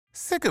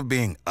Sick of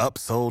being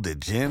upsold at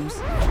gyms?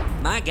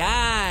 My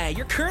guy,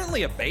 you're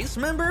currently a base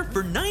member?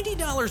 For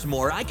 $90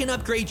 more, I can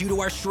upgrade you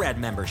to our Shred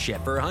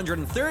membership. For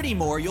 $130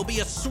 more, you'll be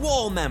a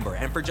Swole member.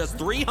 And for just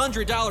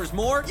 $300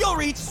 more, you'll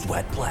reach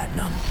Sweat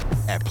Platinum.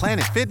 At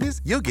Planet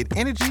Fitness, you'll get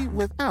energy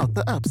without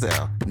the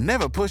upsell.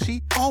 Never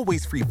pushy,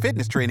 always free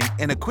fitness training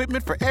and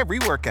equipment for every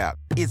workout.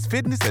 It's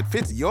fitness that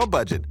fits your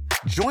budget.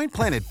 Join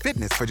Planet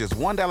Fitness for just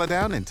 $1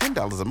 down and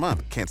 $10 a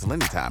month. Cancel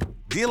anytime.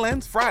 Deal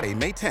ends Friday,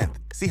 May 10th.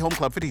 See Home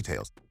Club for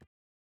details.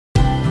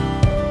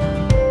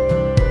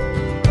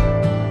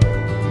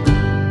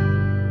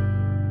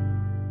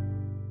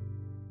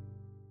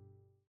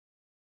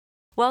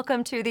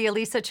 Welcome to the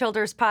Elisa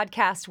Childers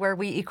podcast, where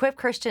we equip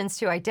Christians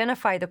to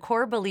identify the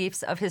core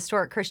beliefs of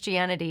historic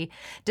Christianity,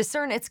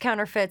 discern its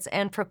counterfeits,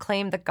 and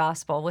proclaim the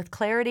gospel with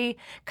clarity,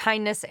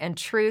 kindness, and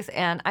truth.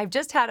 And I've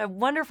just had a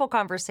wonderful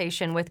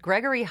conversation with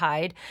Gregory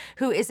Hyde,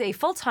 who is a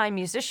full-time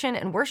musician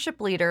and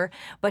worship leader,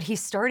 but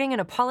he's starting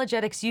an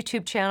apologetics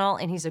YouTube channel,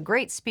 and he's a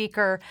great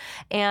speaker.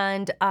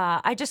 And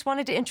I just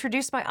wanted to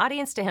introduce my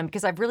audience to him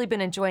because I've really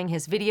been enjoying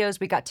his videos.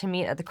 We got to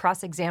meet at the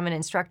Cross-Examine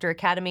Instructor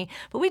Academy,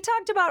 but we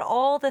talked about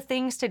all the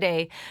things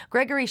today.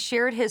 Gregory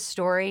shared his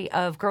story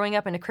of growing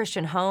up in a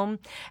Christian home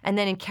and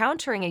then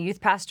encountering a youth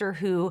pastor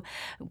who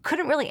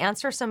couldn't really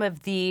answer some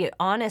of the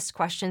honest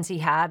questions he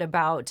had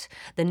about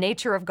the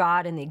nature of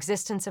God and the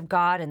existence of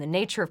God and the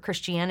nature of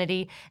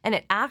Christianity. And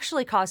it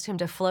actually caused him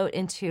to float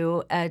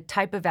into a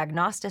type of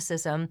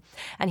agnosticism.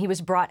 And he was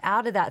brought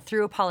out of that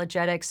through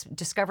apologetics,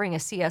 discovering a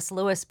C.S.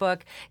 Lewis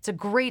book. It's a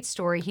great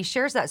story. He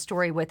shares that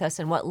story with us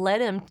and what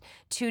led him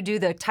to do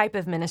the type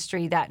of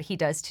ministry that he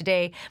does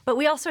today. But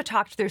we also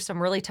talked through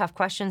some really tough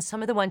questions,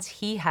 some of the ones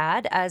he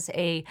had as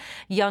a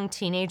young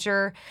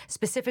teenager,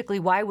 specifically,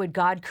 why would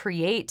God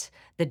create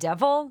the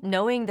devil,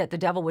 knowing that the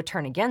devil would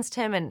turn against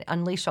him and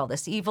unleash all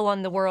this evil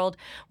on the world?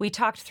 We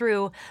talked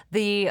through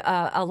the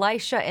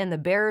Elisha and the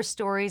bear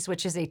stories,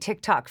 which is a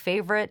TikTok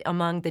favorite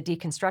among the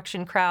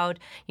deconstruction crowd.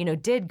 You know,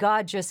 did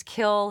God just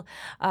kill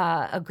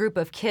a group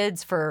of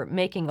kids for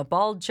making a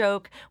bald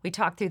joke? We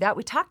talked through that.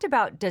 We talked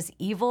about, does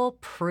evil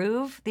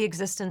prove the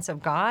existence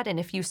of God? And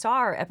if you saw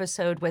our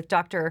episode with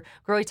Dr.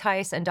 Gregory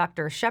and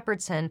Dr.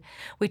 Shepherdson,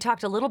 we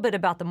talked a little bit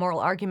about the moral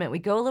argument. We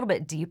go a little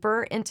bit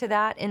deeper into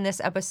that in this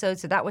episode,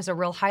 so that was a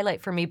real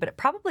highlight for me. But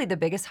probably the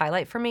biggest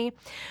highlight for me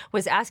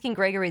was asking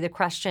Gregory the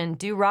question,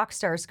 do rock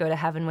stars go to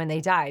heaven when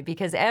they die?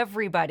 Because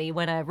everybody,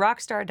 when a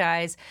rock star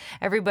dies,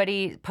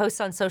 everybody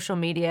posts on social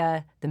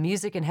media, the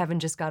music in heaven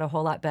just got a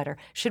whole lot better.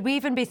 Should we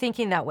even be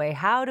thinking that way?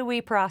 How do we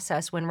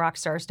process when rock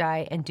stars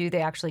die, and do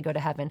they actually go to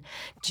heaven?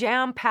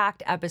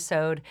 Jam-packed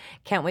episode.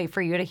 Can't wait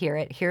for you to hear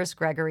it. Here's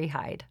Gregory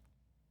Hyde.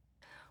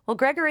 Well,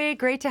 Gregory,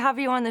 great to have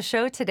you on the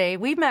show today.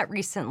 We met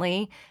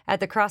recently at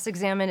the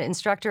Cross-Examine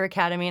Instructor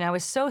Academy, and I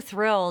was so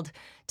thrilled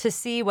to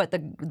see what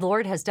the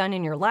Lord has done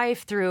in your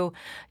life through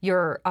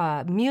your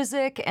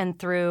music and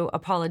through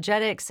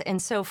apologetics.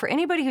 And so for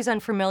anybody who's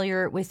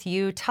unfamiliar with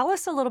you, tell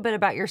us a little bit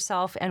about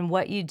yourself and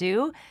what you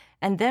do,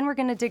 and then we're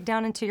going to dig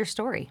down into your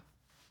story.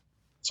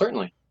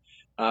 Certainly.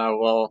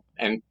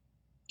 And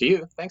to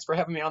you, thanks for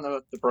having me on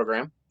the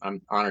program.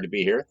 I'm honored to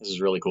be here. This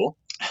is really cool.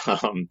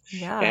 I'm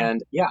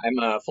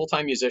a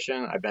full-time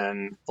musician. I've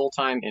been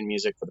full-time in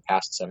music for the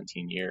past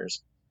 17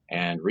 years.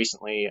 And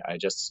recently I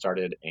just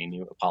started a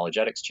new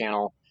apologetics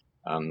channel.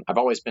 I've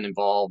always been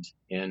involved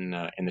in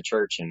the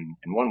church in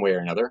one way or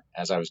another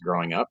as I was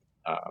growing up.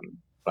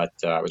 But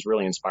I was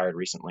really inspired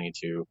recently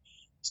to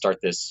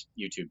start this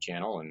YouTube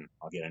channel, and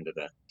I'll get into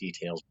the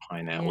details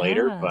behind that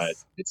later, but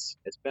it's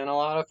been a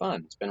lot of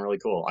fun. It's been really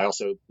cool. I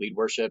also lead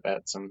worship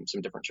at some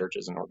different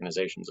churches and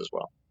organizations as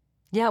well.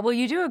 Yeah, well,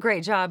 you do a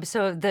great job.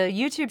 So the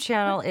YouTube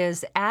channel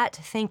is at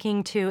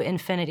Thinking to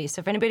Infinity. So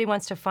if anybody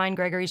wants to find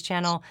Gregory's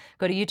channel,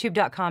 go to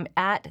youtube.com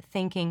at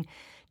Thinking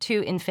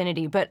to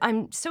Infinity. But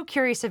I'm so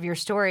curious of your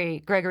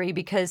story, Gregory,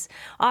 because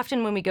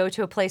often when we go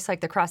to a place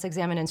like the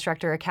Cross-Examine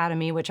Instructor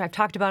Academy, which I've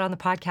talked about on the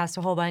podcast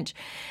a whole bunch,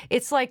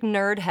 it's like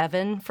nerd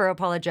heaven for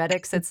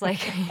apologetics. It's like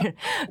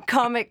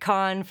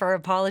Comic-Con for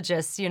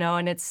apologists, you know,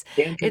 and it's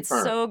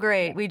so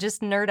great. We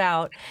just nerd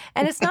out.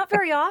 And it's not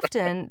very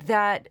often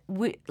that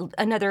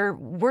another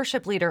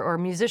worship leader or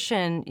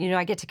musician, you know,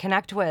 I get to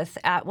connect with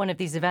at one of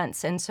these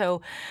events. And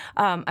so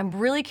I'm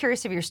really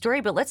curious of your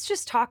story, but let's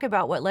just talk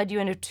about what led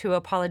you into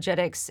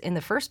apologetics in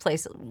the first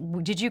place.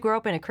 Did you grow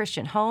up in a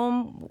Christian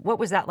home? What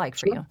was that like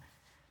for you?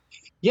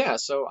 Yeah,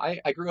 so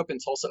I grew up in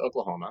Tulsa,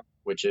 Oklahoma,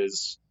 which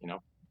is,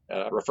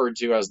 referred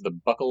to as the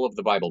buckle of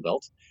the Bible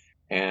Belt.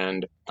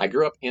 And I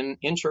grew up in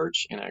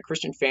church in a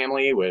Christian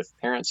family with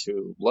parents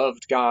who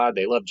loved God,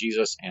 they loved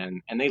Jesus,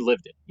 and they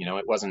lived it. You know,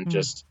 it wasn't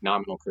just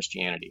nominal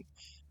Christianity.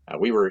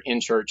 We were in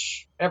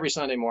church every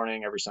Sunday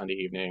morning, every Sunday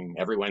evening,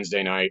 every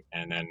Wednesday night,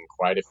 and then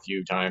quite a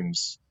few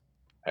times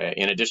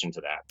in addition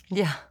to that.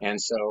 Yeah. And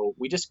so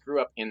we just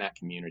grew up in that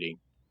community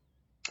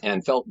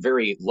and felt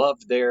very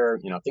loved there.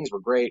 You know, things were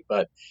great,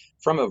 but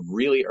from a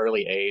really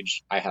early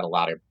age, I had a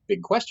lot of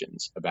big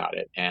questions about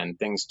it, and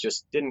things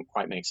just didn't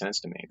quite make sense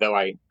to me. Though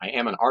I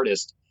am an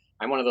artist,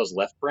 I'm one of those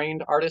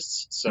left-brained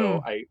artists.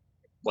 So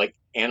like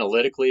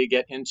analytically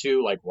get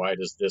into, like, why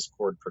does this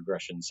chord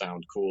progression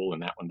sound cool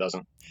and that one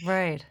doesn't?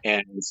 Right.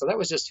 And so that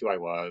was just who I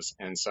was.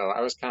 And so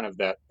I was kind of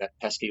that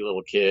pesky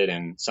little kid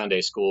in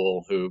Sunday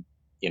school who,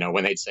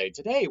 when they'd say,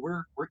 today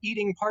we're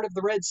eating part of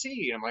the Red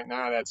Sea, I'm like,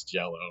 nah, that's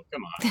Jello.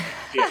 Come on,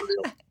 get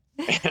real.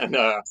 And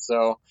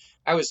so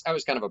I was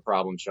kind of a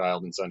problem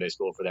child in Sunday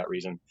school for that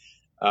reason.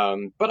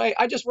 But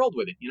I just rolled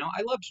with it.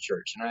 I loved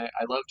church, and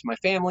I loved my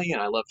family,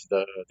 and I loved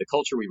the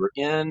culture we were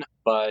in.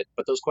 But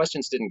those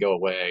questions didn't go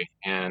away.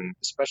 And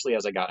especially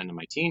as I got into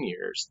my teen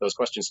years, those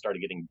questions started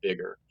getting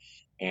bigger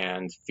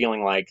and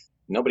feeling like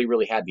nobody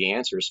really had the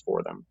answers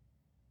for them.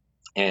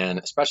 And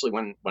especially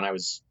when I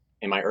was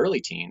in my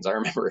early teens, I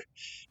remember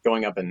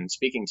going up and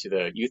speaking to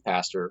the youth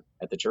pastor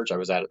at the church I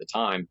was at the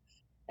time,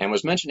 and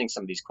was mentioning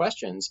some of these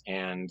questions.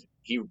 And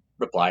he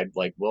replied,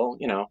 like, well,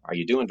 are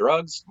you doing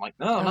drugs? I'm like,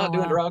 no, I'm not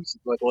doing drugs.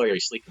 He's like, well, are you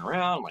sleeping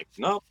around? I'm like,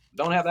 no,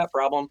 don't have that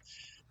problem.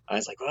 I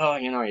was like, well,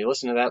 you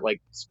listen to that,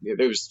 like,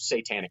 there was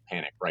satanic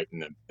panic right in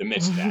the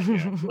midst of that.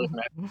 Listen to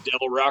that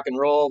devil rock and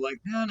roll. Like,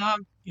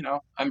 no,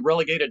 I'm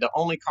relegated to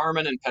only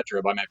Carmen and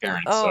Petra by my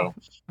parents. Oh,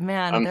 so,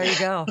 man, there you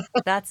go.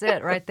 That's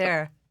it right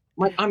there.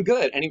 I'm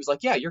good. And he was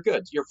like, yeah, you're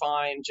good. You're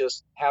fine.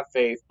 Just have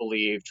faith,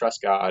 believe,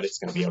 trust God. It's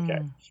going to be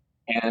okay.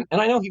 And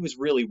I know he was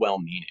really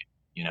well-meaning,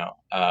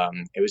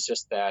 it was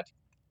just that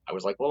I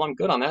was like, well, I'm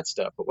good on that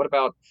stuff. But what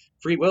about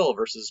free will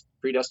versus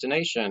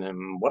predestination?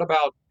 And what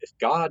about if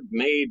God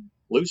made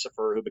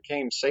Lucifer, who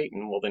became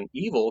Satan? Well, then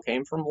evil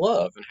came from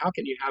love. And how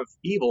can you have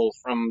evil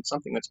from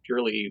something that's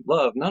purely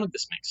love? None of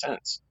this makes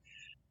sense.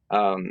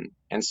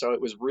 And so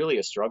it was really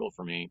a struggle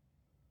for me.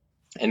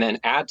 And then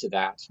add to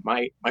that,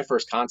 my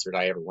first concert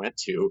I ever went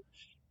to,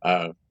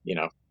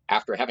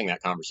 after having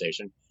that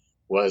conversation,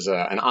 was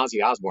an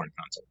Ozzy Osbourne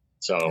concert.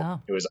 So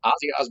It was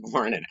Ozzy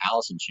Osbourne and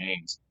Alice in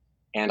Chains.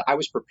 And I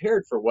was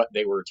prepared for what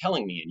they were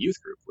telling me in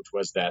youth group, which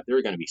was that there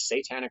were going to be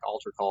satanic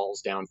altar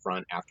calls down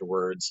front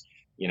afterwards.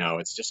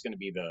 It's just going to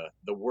be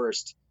the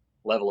worst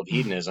level of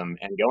hedonism.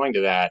 And going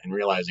to that and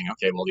realizing,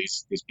 okay, well,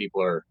 these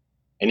people are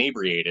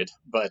inebriated,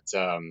 but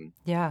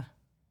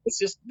it's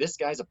just, this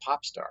guy's a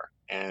pop star.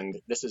 And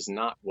this is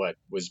not what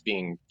was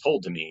being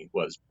told to me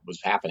was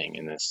happening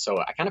in this. So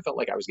I kind of felt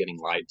like I was getting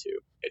lied to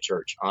at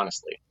church,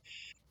 honestly.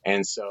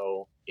 And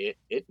so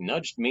it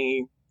nudged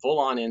me full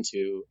on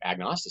into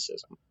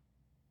agnosticism.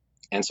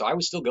 And so I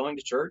was still going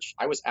to church.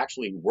 I was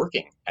actually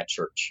working at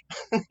church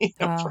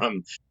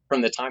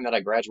from the time that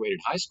I graduated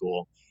high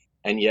school.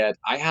 And yet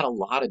I had a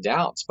lot of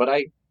doubts, but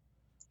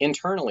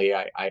internally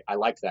I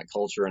liked that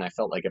culture. And I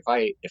felt like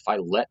if I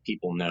let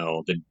people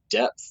know the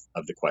depth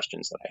of the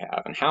questions that I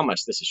have and how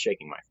much this is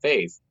shaking my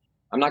faith,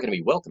 I'm not going to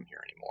be welcome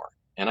here anymore.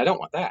 And I don't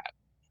want that.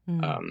 So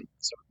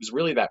it was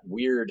really that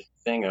weird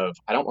thing of,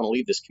 I don't want to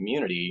leave this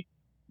community,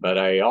 but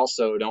I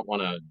also don't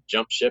want to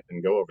jump ship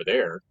and go over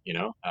there,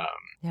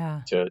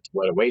 to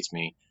what awaits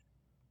me.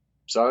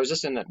 So I was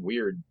just in that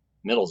weird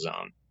middle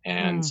zone.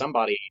 And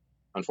somebody,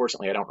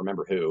 unfortunately, I don't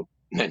remember who,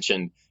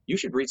 mentioned, you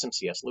should read some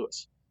C.S.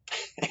 Lewis.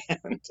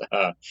 And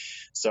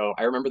so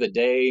I remember the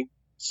day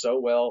so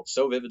well,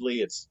 so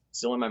vividly. It's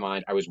still in my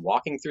mind. I was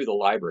walking through the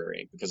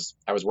library because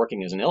I was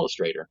working as an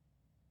illustrator.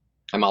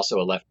 I'm also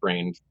a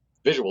left-brained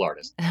visual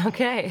artist.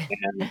 Okay.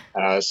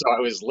 And so I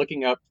was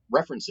looking up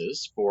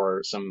references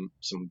for some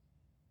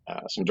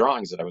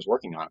drawings that I was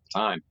working on at the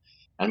time.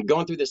 And I'm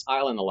going through this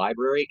aisle in the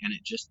library, and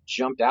it just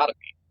jumped out at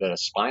me. The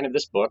spine of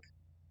this book,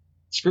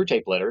 Screw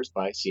Tape Letters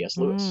by C.S.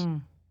 Lewis.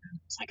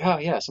 It's like, oh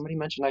yeah, somebody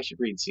mentioned I should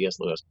read C.S.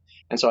 Lewis.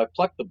 And so I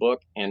plucked the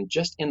book, and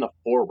just in the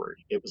foreword,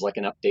 it was like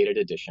an updated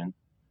edition.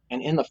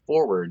 And in the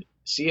foreword,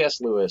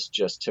 C.S. Lewis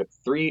just took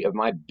 3 of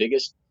my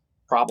biggest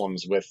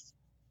problems with,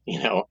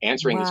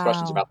 answering these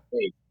questions about the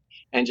faith,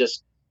 and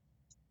just,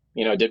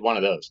 did one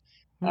of those.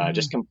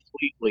 Just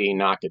completely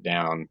knocked it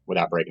down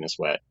without breaking a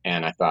sweat.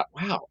 And I thought,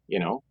 wow,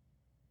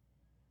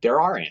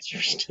 there are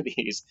answers to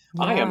these.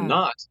 Yeah. I am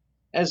not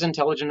as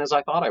intelligent as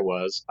I thought I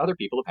was. Other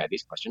people have had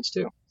these questions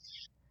too.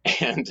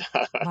 And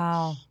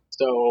wow.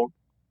 So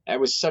it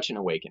was such an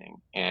awakening.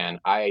 And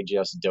I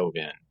just dove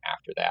in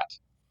after that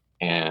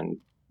and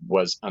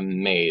was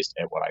amazed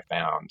at what I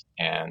found.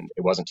 And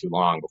it wasn't too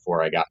long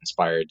before I got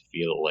inspired to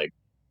feel like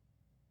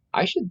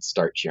I should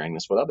start sharing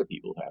this with other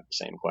people who have the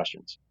same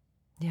questions.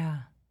 Yeah.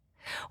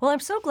 Well, I'm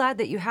so glad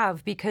that you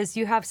have, because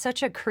you have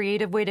such a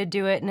creative way to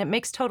do it. And it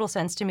makes total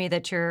sense to me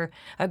that you're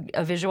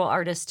a visual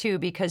artist too,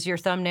 because your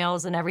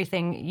thumbnails and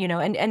everything,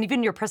 and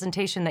even your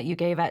presentation that you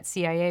gave at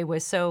CIA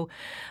was so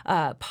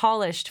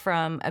polished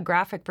from a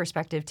graphic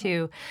perspective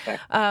too.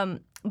 Okay.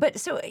 But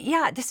so,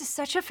 yeah, this is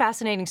such a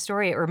fascinating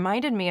story. It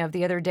reminded me of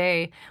the other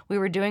day, we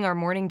were doing our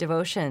morning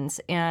devotions,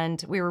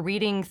 and we were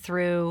reading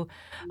through,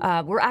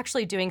 we're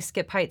actually doing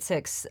Skip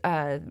Heitzig's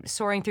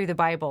Soaring Through the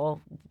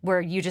Bible,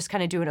 where you just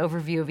kind of do an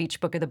overview of each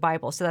book of the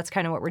Bible. So that's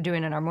kind of what we're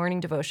doing in our morning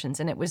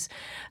devotions. And it was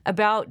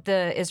about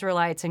the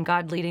Israelites and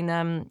God leading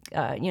them,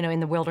 in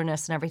the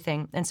wilderness and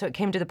everything. And so it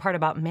came to the part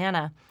about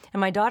manna. And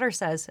my daughter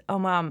says, oh,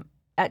 Mom,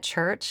 at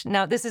church.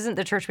 Now, this isn't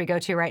the church we go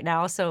to right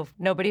now, so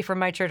nobody from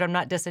my church, I'm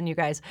not dissing you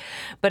guys,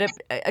 but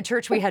a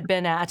church we had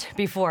been at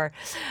before.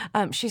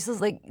 She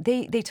says, like,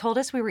 they told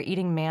us we were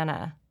eating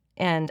manna,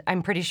 and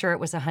I'm pretty sure it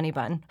was a honey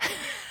bun.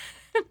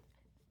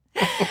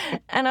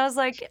 And I was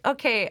like,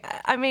 okay,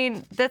 I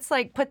mean, that's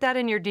like, put that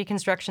in your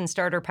deconstruction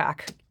starter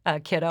pack,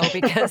 kiddo,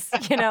 because,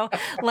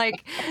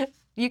 like,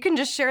 you can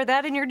just share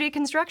that in your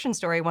deconstruction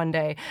story one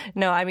day.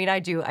 No, I mean, I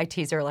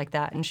tease her like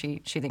that, and she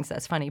thinks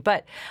that's funny.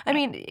 But, I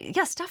mean,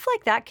 yeah, stuff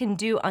like that can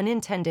do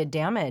unintended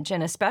damage.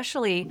 And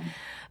especially,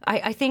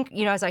 I think,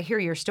 as I hear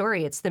your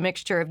story, it's the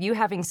mixture of you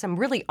having some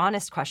really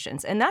honest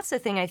questions. And that's the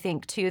thing I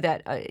think, too,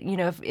 that,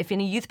 if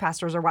any youth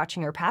pastors are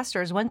watching, or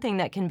pastors, one thing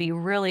that can be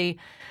really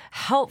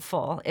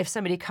helpful if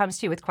somebody comes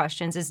to you with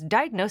questions is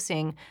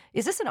diagnosing,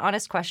 is this an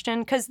honest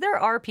question? Because there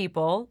are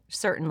people,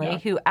 certainly,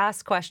 who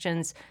ask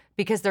questions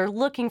because they're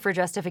looking for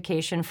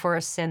justification for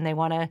a sin they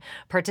want to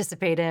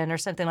participate in or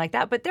something like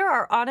that. But there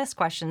are honest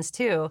questions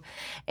too.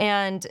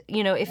 And,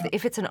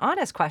 if it's an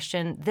honest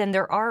question, then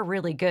there are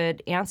really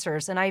good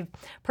answers. And I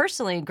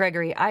personally,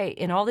 Gregory,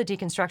 in all the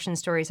deconstruction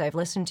stories I've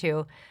listened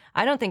to,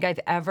 I don't think I've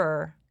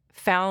ever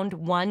found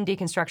one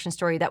deconstruction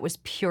story that was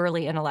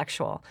purely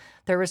intellectual.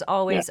 There was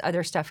always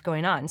other stuff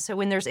going on. So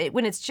when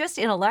it's just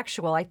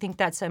intellectual, I think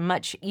that's a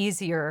much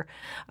easier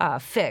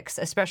fix,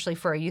 especially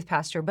for a youth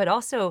pastor. But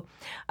also,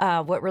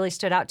 what really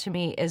stood out to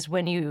me is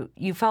when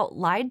you felt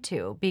lied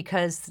to,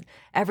 because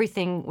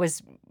everything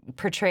was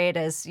portrayed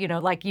as,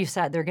 like you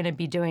said, they're going to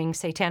be doing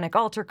satanic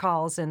altar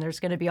calls, and there's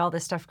going to be all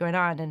this stuff going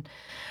on,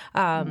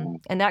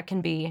 and that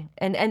can be,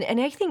 and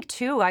I think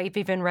too, I've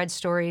even read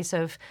stories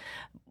of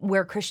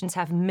where Christians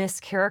have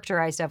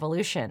mischaracterized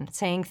evolution,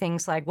 saying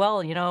things like,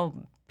 well,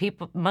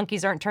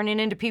 monkeys aren't turning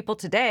into people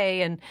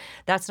today, and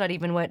that's not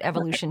even what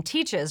evolution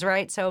teaches,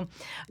 right? So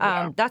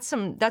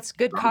that's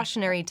good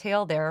cautionary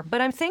tale there.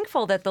 But I'm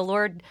thankful that the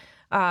Lord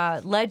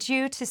led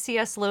you to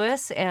C.S.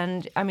 Lewis,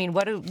 and I mean,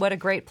 what a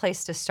great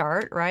place to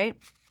start, right?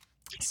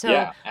 So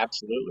yeah,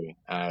 absolutely.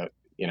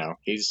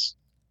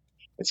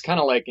 It's kind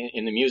of like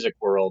in the music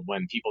world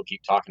when people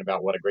keep talking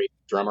about what a great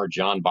drummer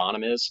John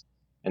Bonham is.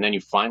 And then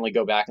you finally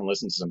go back and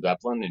listen to some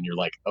Zeppelin, and you're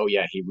like, oh,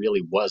 yeah, he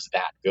really was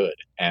that good.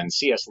 And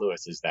C.S.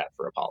 Lewis is that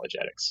for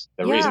apologetics.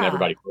 The reason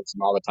everybody quotes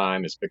him all the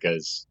time is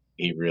because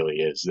he really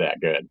is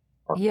that good.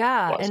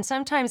 Yeah, and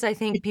sometimes I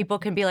think people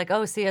can be like,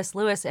 oh, C.S.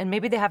 Lewis, and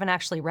maybe they haven't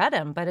actually read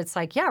him, but it's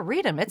like, yeah,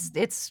 read him.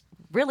 It's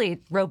really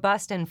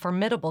robust and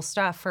formidable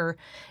stuff for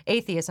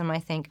atheism, I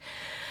think.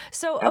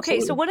 So, okay,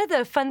 so one of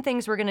the fun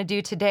things we're going to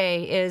do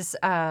today is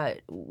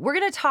we're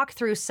going to talk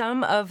through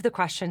some of the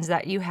questions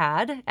that you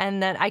had,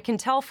 and that I can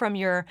tell from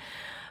your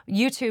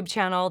YouTube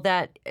channel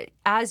that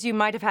as you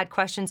might have had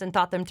questions and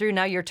thought them through,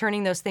 now you're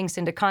turning those things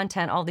into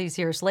content all these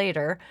years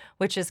later,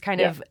 which is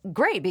kind of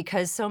great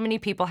because so many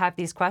people have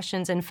these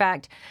questions. In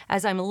fact,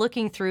 as I'm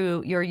looking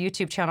through your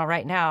YouTube channel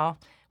right now,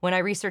 when I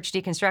research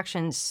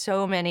deconstruction,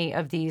 so many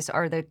of these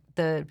are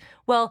the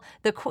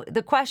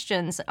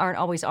questions aren't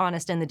always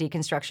honest in the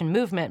deconstruction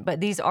movement, but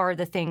these are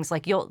the things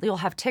like you'll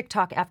have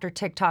TikTok after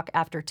TikTok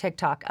after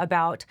TikTok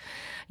about,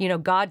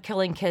 God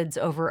killing kids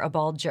over a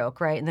bald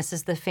joke, right? And this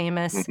is the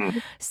famous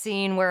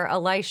scene where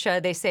Elisha,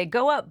 they say,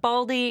 go up,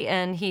 Baldy,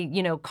 and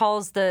he,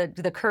 calls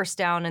the curse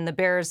down, and the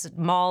bears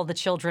maul the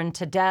children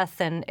to death,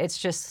 and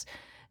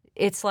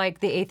it's like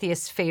the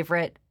atheist's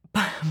favorite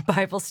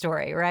Bible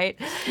story, right?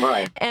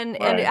 Right. And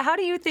how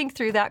do you think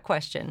through that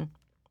question?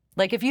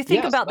 Like, if you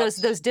think about those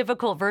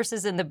difficult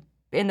verses in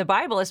the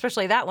Bible,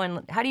 especially that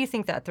one, how do you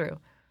think that through?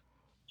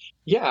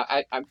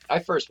 Yeah, I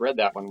first read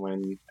that one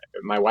when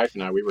my wife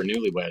and we were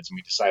newlyweds, and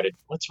we decided,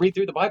 let's read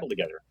through the Bible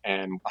together.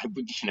 And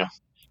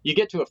you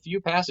get to a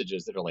few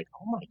passages that are like,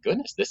 oh my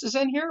goodness, this is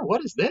in here?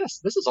 What is this?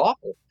 This is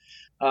awful.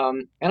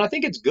 And I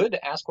think it's good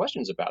to ask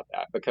questions about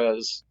that,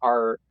 because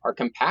our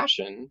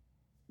compassion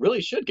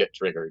really should get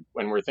triggered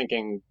when we're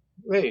thinking,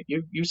 wait,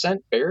 you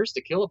sent bears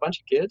to kill a bunch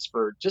of kids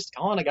for just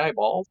calling a guy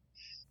bald?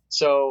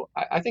 So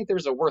I think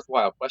there's a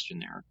worthwhile question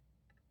there.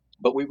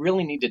 But we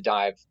really need to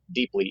dive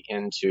deeply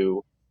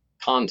into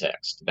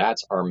context.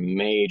 That's our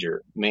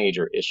major,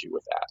 major issue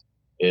with that,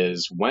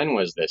 is when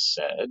was this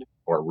said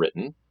or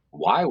written?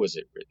 Why was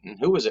it written?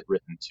 Who was it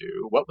written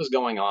to? What was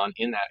going on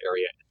in that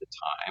area at the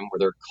time? Were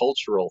there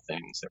cultural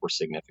things that were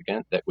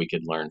significant that we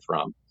could learn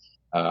from?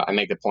 I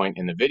make the point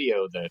in the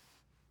video that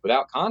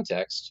without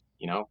context,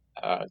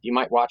 you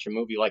might watch a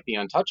movie like The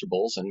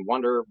Untouchables and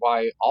wonder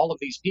why all of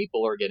these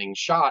people are getting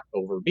shot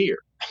over beer.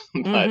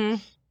 But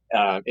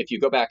if you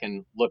go back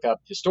and look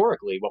up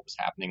historically what was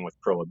happening with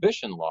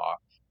prohibition law,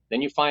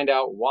 then you find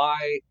out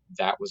why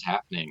that was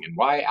happening and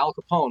why Al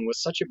Capone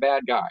was such a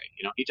bad guy.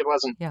 He just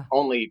wasn't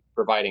only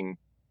providing,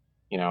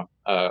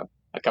 a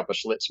cup of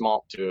Schlitz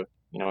malt to,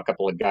 a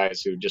couple of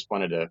guys who just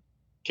wanted to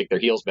kick their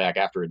heels back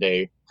after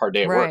a hard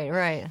day at work.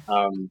 Right.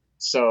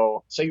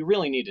 So you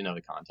really need to know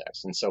the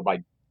context. And so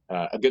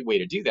a good way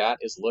to do that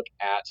is look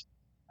at,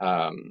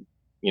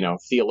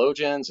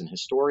 theologians and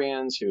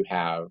historians who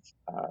have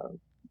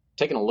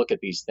taken a look at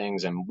these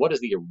things and what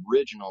does the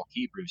original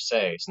Hebrew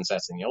say, since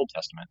that's in the Old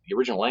Testament. The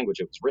original language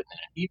it was written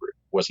in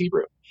was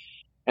Hebrew.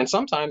 And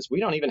sometimes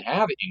we don't even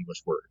have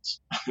English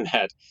words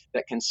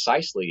that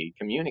concisely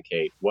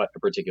communicate what a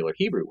particular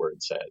Hebrew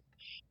word said.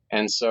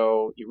 And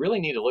so you really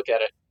need to look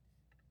at it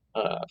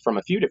from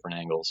a few different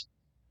angles.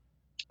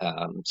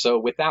 So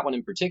with that one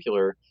in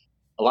particular,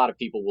 a lot of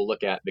people will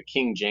look at the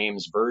King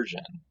James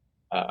Version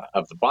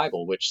of the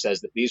Bible, which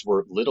says that these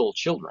were little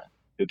children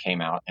who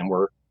came out and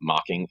were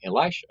mocking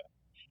Elisha.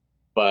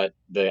 But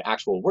the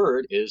actual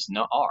word is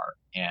na'ar,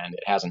 and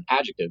it has an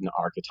adjective,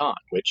 na'ar katan,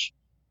 which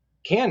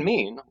can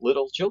mean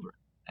little children.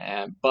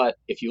 But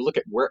if you look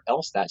at where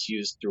else that's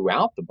used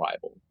throughout the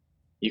Bible,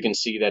 you can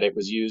see that it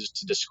was used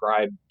to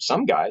describe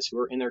some guys who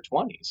were in their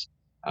 20s.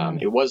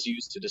 It was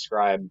used to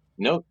describe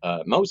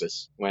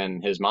Moses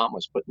when his mom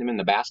was putting him in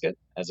the basket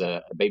as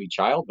a baby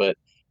child. But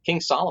King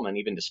Solomon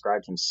even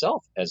described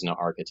himself as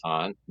Na'ar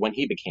Katan when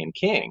he became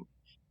king,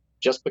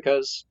 just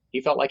because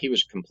he felt like he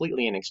was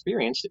completely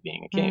inexperienced at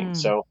being a king.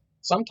 So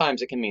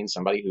sometimes it can mean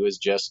somebody who is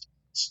just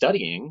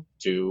studying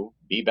to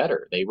be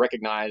better. They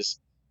recognize,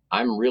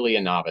 I'm really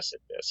a novice at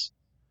this.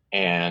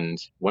 And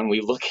when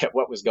we look at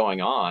what was going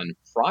on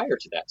prior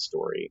to that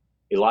story,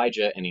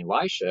 Elijah and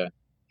Elisha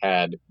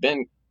had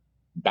been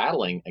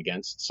battling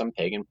against some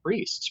pagan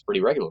priests pretty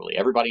regularly.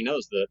 Everybody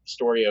knows the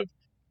story of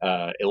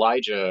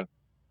Elijah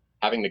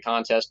having the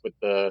contest with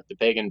the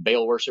pagan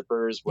Baal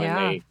worshippers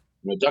when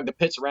they dug the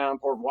pits around,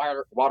 poured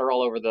water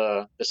all over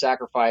the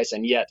sacrifice,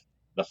 and yet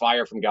the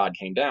fire from God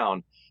came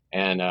down.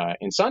 And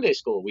in Sunday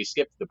school, we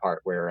skipped the part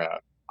where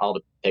all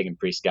the pagan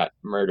priests got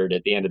murdered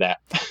at the end of that.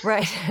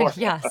 Right.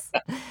 Yes.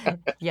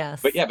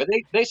 Yes. But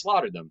they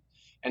slaughtered them.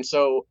 And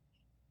so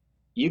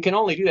you can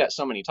only do that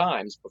so many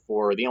times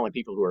before the only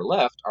people who are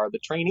left are the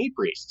trainee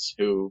priests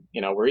who,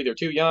 were either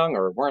too young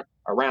or weren't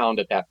around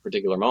at that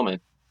particular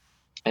moment.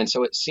 And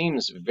so it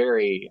seems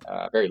very,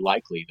 very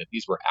likely that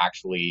these were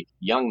actually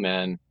young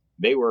men.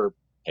 They were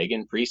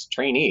pagan priest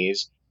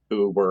trainees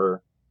who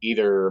were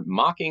either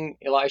mocking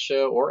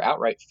Elisha or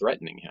outright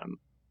threatening him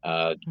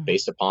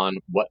based upon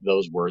what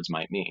those words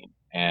might mean.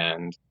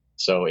 And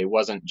so it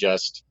wasn't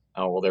just,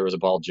 oh, well, there was a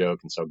bald joke,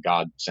 and so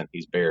God sent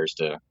these bears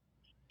to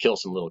kill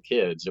some little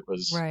kids. It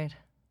was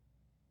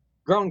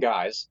grown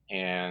guys,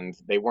 and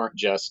they weren't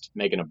just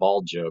making a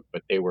bald joke,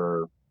 but they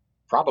were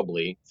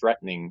probably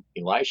threatening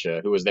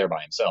Elisha, who was there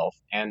by himself,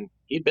 and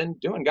he'd been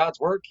doing God's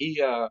work. He,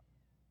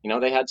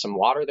 they had some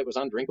water that was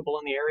undrinkable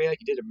in the area.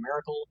 He did a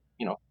miracle.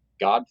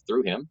 God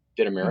through him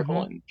did a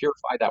miracle and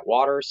purified that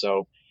water.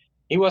 So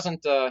he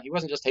wasn't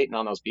just hating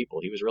on those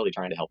people. He was really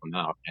trying to help them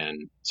out.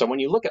 And so when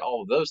you look at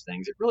all of those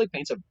things, it really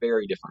paints a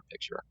very different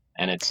picture,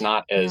 and it's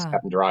not as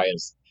cut and dry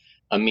as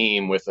a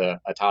meme with a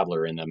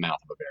toddler in the mouth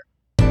of a bear.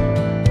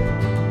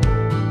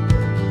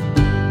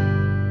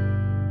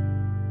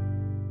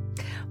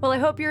 Well, I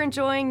hope you're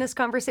enjoying this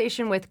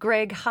conversation with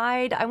Greg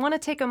Hyde. I want to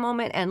take a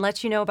moment and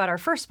let you know about our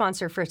first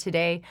sponsor for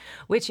today,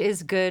 which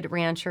is Good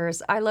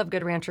Ranchers. I love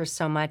Good Ranchers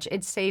so much.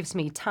 It saves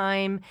me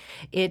time.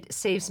 It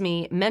saves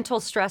me mental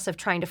stress of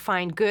trying to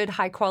find good,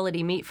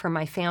 high-quality meat for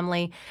my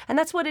family. And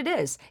that's what it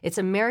is. It's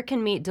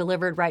American meat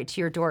delivered right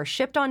to your door,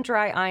 shipped on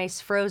dry ice,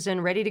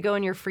 frozen, ready to go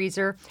in your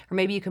freezer, or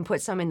maybe you can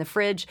put some in the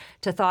fridge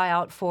to thaw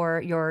out for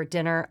your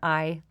dinner.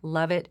 I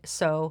love it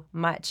so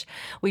much.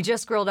 We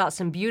just grilled out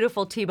some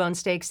beautiful T-bone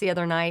steaks the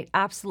other night.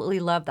 Absolutely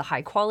love the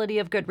high quality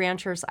of Good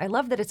Ranchers. I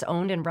love that it's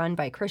owned and run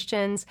by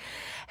Christians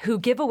who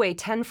give away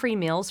 10 free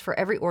meals for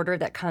every order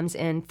that comes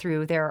in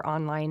through their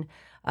online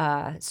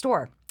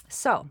store.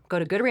 So go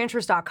to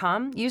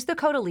goodranchers.com, use the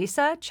code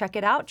Elisa, check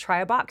it out,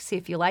 try a box, see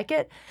if you like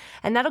it,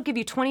 and that'll give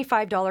you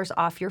 $25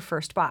 off your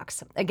first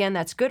box. Again,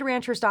 that's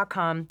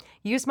goodranchers.com.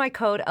 Use my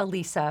code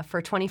Elisa for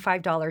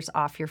 $25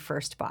 off your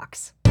first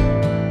box.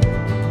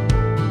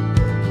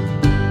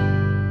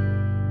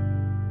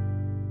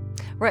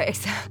 Right,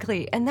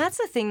 exactly. And that's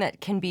the thing that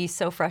can be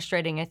so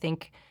frustrating, I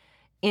think,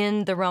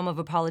 in the realm of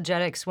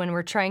apologetics when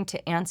we're trying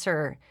to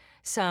answer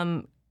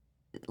some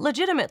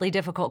legitimately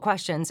difficult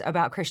questions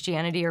about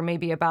Christianity or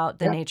maybe about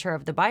the nature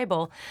of the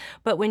Bible.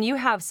 But when you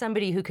have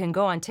somebody who can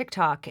go on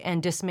TikTok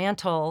and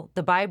dismantle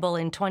the Bible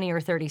in 20 or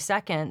 30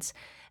 seconds,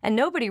 and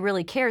nobody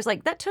really cares,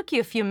 like that took you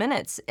a few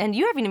minutes and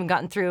you haven't even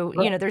gotten through,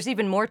 there's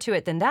even more to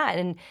it than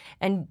that.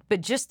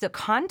 But just the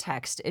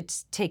context,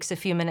 it takes a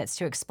few minutes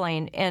to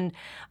explain. And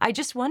I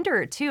just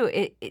wonder too,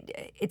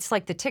 it's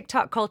like the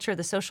TikTok culture,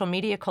 the social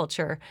media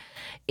culture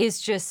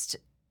is just,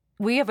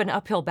 we have an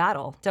uphill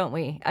battle, don't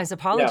we, as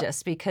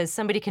apologists, because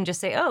somebody can just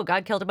say, oh,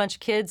 God killed a bunch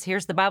of kids.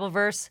 Here's the Bible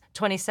verse,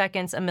 20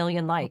 seconds, 1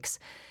 million likes.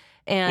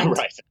 And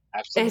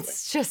Absolutely.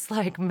 It's just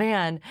like,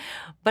 man.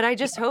 But I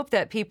just hope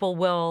that people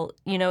will,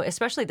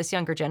 especially this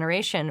younger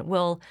generation,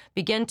 will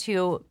begin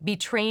to be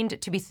trained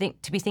to be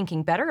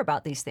thinking better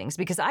about these things.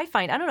 Because I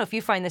don't know if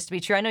you find this to be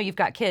true. I know you've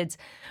got kids,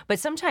 but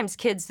sometimes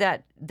kids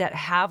that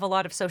have a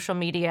lot of social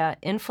media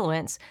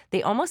influence,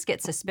 they almost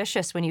get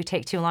suspicious when you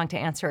take too long to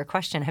answer a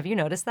question. Have you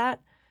noticed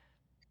that?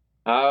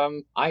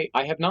 I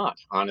have not,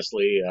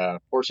 honestly.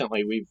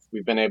 Fortunately,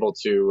 we've been able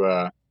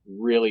to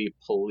really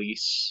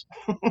police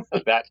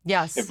that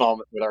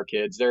involvement with our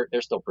kids. They're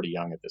still pretty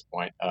young at this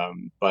point,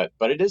 but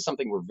it is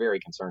something we're very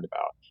concerned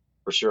about.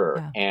 for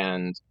sure. Yeah.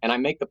 And I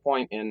make the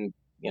point in,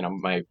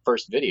 my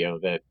first video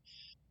that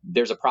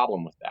there's a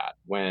problem with that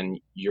when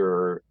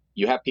you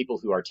have people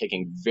who are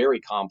taking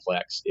very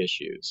complex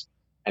issues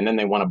and then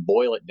they want to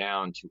boil it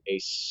down to a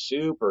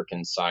super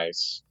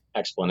concise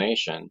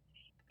explanation.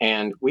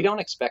 And we don't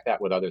expect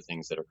that with other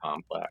things that are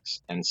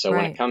complex. And so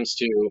when it Right. comes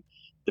to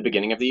the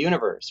beginning of the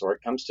universe, or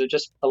it comes to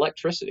just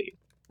electricity,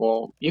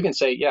 well, you can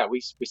say, yeah,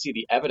 we see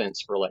the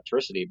evidence for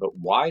electricity, but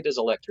why does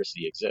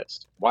electricity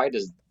exist? Why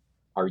does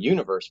our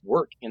universe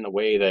work in the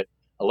way that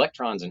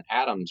electrons and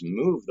atoms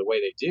move the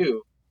way they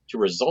do to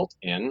result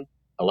in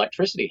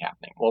electricity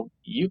happening? Well,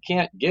 you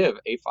can't give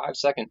a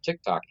 5-second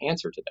TikTok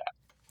answer to that.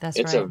 That's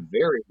It's right.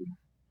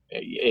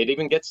 it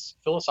even gets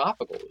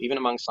philosophical, even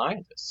among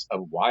scientists,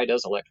 of why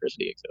does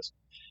electricity exist?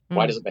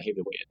 Why does it behave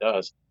the way it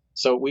does?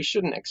 So we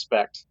shouldn't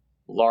expect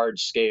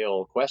large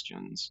scale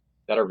questions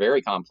that are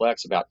very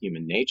complex about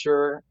human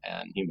nature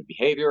and human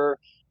behavior,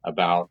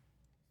 about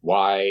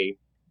why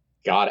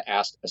God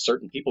asked a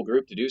certain people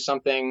group to do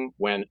something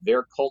when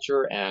their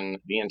culture and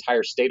the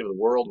entire state of the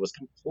world was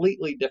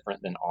completely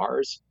different than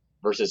ours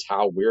versus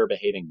how we're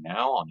behaving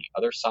now on the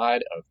other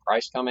side of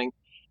Christ coming.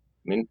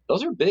 I mean,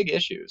 those are big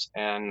issues,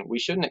 and we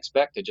shouldn't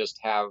expect to just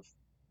have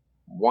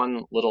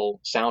one little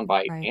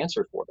soundbite Right.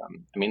 answer for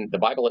them. I mean, the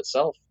Bible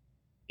itself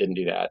didn't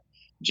do that.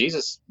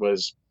 Jesus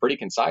was pretty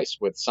concise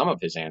with some of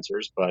his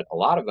answers, but a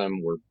lot of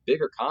them were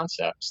bigger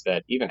concepts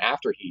that even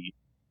after he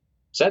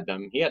said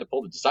them, he had to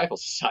pull the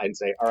disciples aside and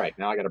say, all right,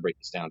 now I got to break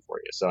this down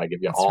for you. So I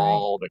give you That's right.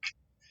 all the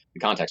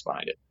context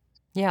behind it.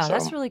 Yeah, So,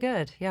 that's really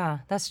good. Yeah,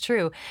 that's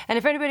true. And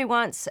if anybody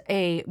wants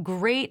a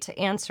great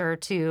answer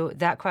to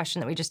that question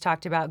that we just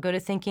talked about, go to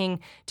Thinking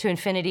to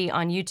Infinity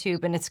on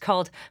YouTube, and it's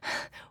called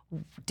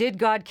Did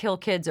God Kill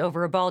Kids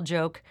Over a Ball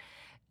Joke?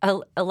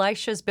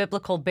 Elisha's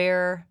Biblical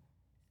Bear.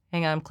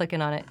 Hang on, I'm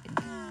clicking on it.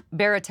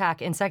 Bear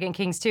attack in 2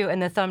 Kings 2,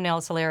 and the thumbnail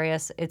is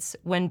hilarious. It's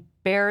when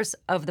bears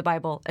of the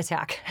Bible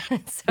attack.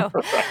 So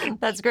right.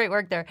 that's great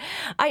work there.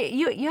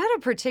 You had a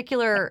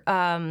particularly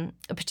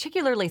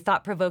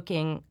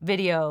thought-provoking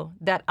video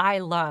that I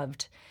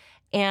loved.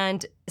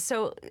 And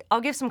so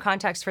I'll give some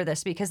context for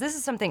this because this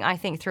is something I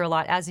think through a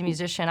lot as a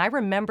musician. I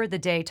remember the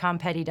day Tom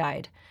Petty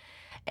died.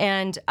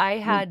 And I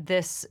had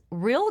this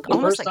real, The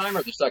almost first like, time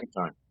or the second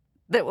time?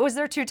 was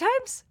there 2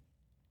 times?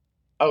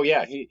 Oh,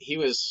 yeah. He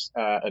was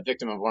a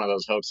victim of one of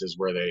those hoaxes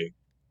where they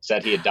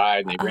said he had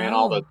died and they ran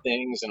all the Oh,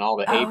 things and all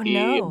the oh AP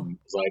no. and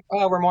was like,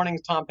 oh, we're mourning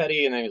Tom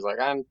Petty. And then he's like,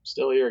 I'm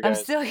still here, I'm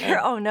guys. still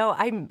here. Oh no,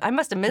 I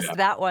must have missed Yeah.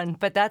 that one,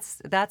 but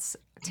that's Yeah.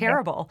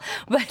 terrible.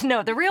 But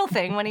no, the real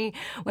thing when he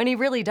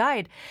really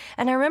died.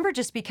 And I remember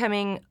just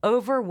becoming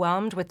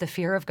overwhelmed with the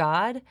fear of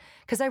God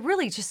because I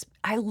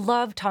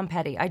loved Tom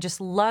Petty. I just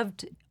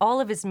loved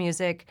all of his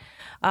music.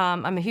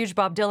 I'm a huge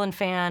Bob Dylan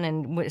fan,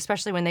 and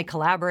especially when they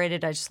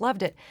collaborated, I just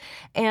loved it.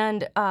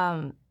 And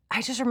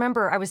I just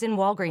remember I was in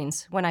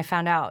Walgreens when I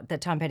found out that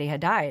Tom Petty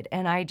had died,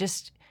 and I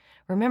just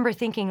remember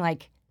thinking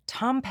like,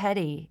 Tom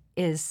Petty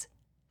is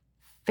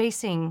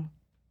facing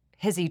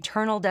his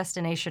eternal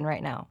destination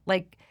right now.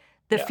 Like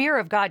the Yeah. fear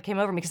of God came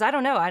over me because I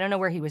don't know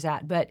where he was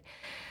at, but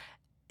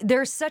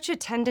there's such a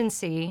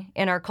tendency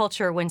in our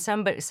culture when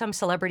some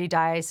celebrity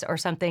dies or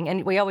something,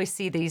 and we always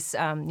see these,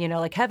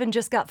 like heaven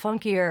just got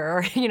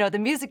funkier, or the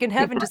music in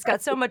heaven just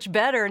got so much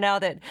better now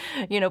that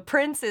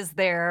Prince is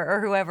there,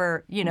 or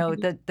whoever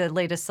the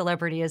latest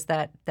celebrity is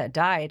that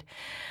died.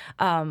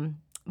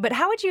 But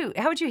how would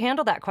you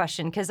handle that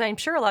question? Because I'm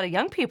sure a lot of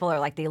young people are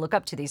like, they look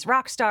up to these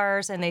rock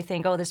stars and they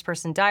think, oh, this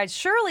person died.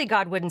 Surely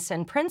God wouldn't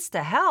send Prince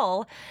to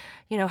hell.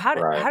 How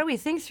Right. do we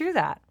think through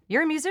that?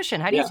 You're a musician.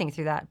 How do you Yeah. think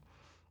through that?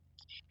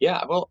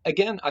 Yeah. Well,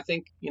 again, I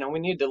think, we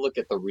need to look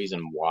at the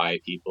reason why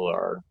people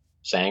are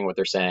saying what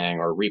they're saying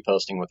or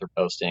reposting what they're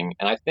posting.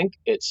 And I think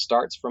it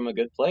starts from a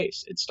good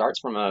place. It starts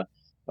from a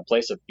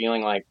place of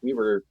feeling like we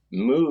were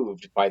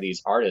moved by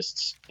these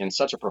artists in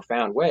such a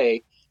profound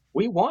way.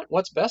 We want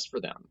what's best for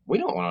them. We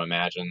don't want to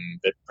imagine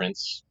that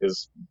Prince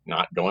is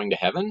not going to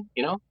heaven.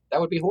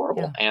 That would be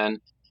horrible. Yeah.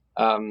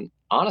 And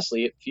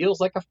honestly, it feels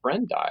like a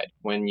friend died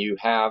when you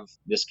have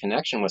this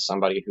connection with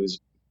somebody whose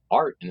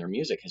art and their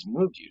music has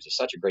moved you to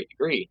such a great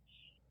degree.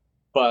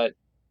 But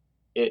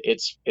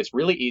it's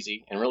really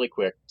easy and really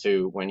quick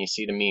to, when you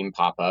see the meme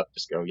pop up,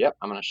 just go, yep,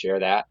 I'm going to share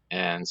that.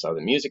 And so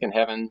the music in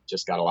heaven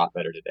just got a lot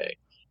better today.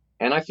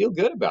 And I feel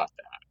good about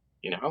that.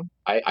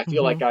 I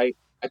feel like I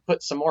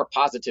put some more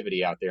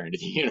positivity out there into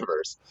the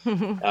universe.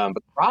 But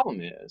the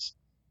problem is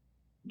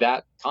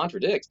that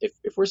contradicts,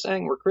 if we're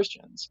saying we're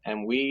Christians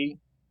and we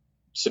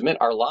submit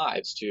our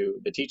lives to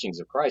the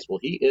teachings of Christ, well,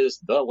 he is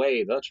the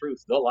way, the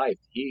truth, the life.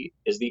 He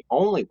is the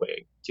only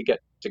way to get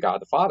to God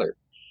the Father.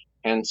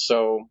 And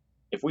so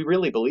if we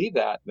really believe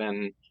that,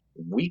 then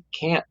we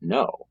can't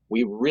know.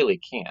 We really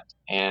can't.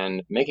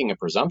 And making a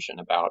presumption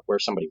about where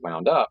somebody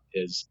wound up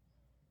is,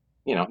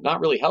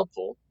 not really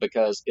helpful,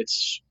 because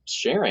it's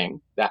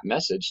sharing that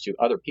message to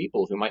other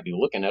people who might be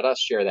looking at us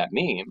share that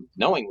meme,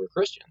 knowing we're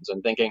Christians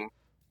and thinking,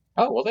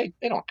 oh, well, they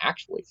don't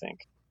actually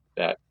think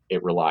that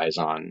it relies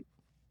on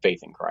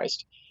faith in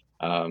Christ.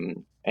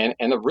 And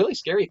the really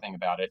scary thing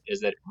about it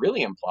is that it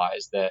really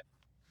implies that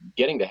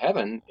getting to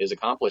heaven is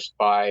accomplished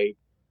by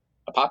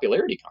a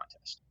popularity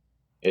contest.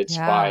 It's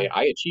by, Yeah.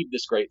 I achieved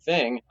this great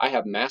thing. I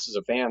have masses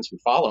of fans who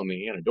follow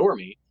me and adore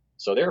me.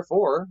 So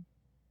therefore,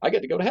 I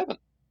get to go to heaven.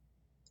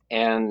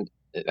 And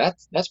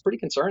that's pretty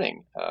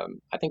concerning.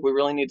 I think we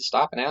really need to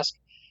stop and ask,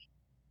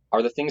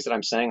 are the things that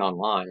I'm saying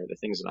online or the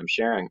things that I'm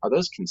sharing, are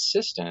those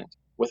consistent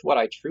with what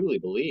I truly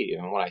believe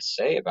and what I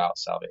say about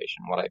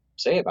salvation, what I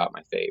say about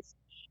my faith?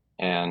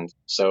 And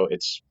so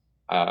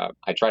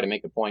I try to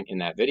make the point in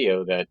that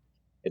video that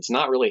it's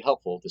not really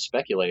helpful to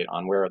speculate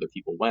on where other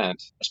people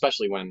went,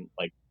 especially when,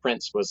 like,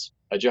 Prince was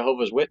a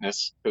Jehovah's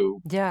Witness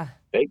who Yeah.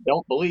 they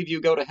don't believe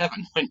you go to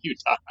heaven when you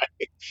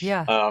die.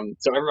 Yeah.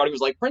 So everybody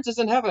was like, Prince is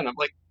in heaven. I'm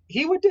like,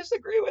 he would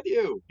disagree with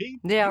you. Yeah, He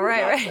would not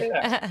right, say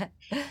that.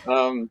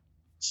 right.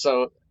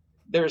 So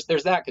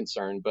there's that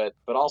concern, but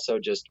also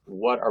just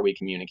what are we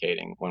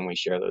communicating when we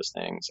share those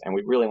things? And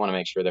we really want to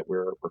make sure that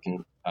we're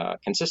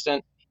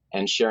consistent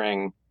and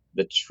sharing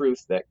the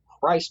truth that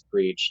Christ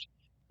preached,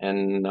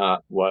 and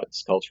not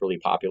what's culturally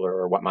popular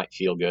or what might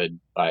feel good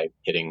by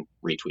hitting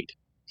retweet.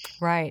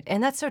 Right.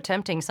 And that's so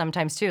tempting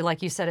sometimes too.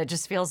 Like you said, it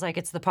just feels like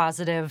it's the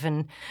positive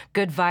and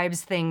good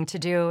vibes thing to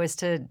do is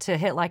to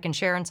hit like and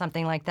share on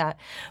something like that.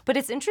 But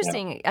it's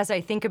interesting as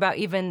I think about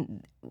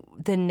even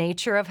the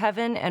nature of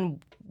heaven.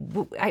 And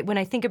when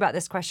I think about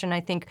this question, I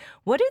think,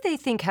 what do they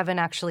think heaven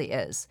actually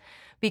is?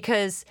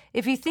 Because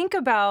if you think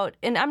about,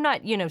 and I'm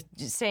not,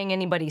 saying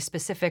anybody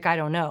specific, I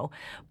don't know,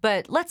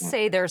 but let's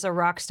say there's a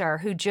rock star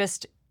who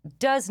just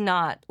does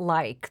not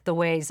like the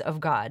ways of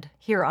God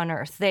here on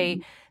earth. They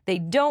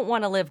don't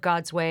want to live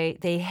God's way.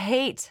 They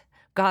hate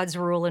God's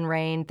rule and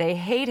reign. They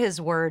hate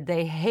his word.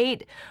 They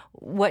hate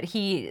what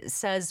he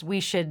says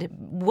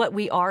what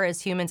we are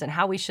as humans and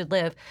how we should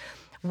live.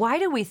 Why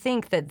do we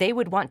think that they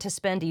would want to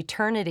spend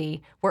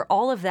eternity where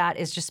all of that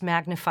is just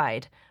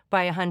magnified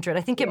by 100?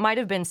 I think it might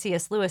have been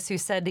C.S. Lewis who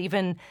said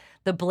even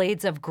the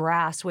blades of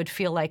grass would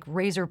feel like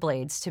razor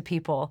blades to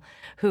people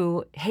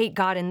who hate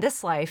God in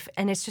this life,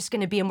 and it's just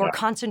going to be a more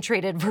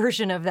concentrated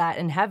version of that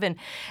in heaven.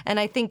 And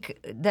I think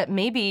that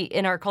maybe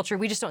in our culture,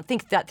 we just don't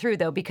think that through,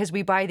 though, because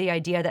we buy the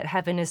idea that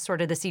heaven is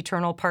sort of this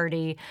eternal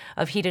party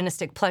of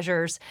hedonistic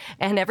pleasures,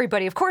 and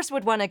everybody, of course,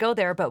 would want to go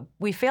there, but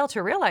we fail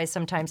to realize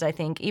sometimes, I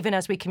think, even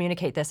as we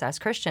communicate this as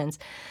Christians,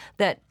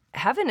 that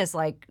heaven is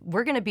like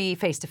we're going to be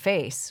face to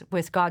face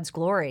with God's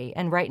glory.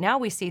 And right now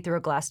we see through a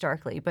glass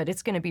darkly, but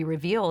it's going to be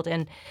revealed.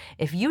 And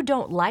if you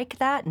don't like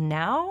that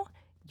now,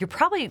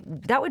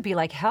 that would be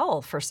like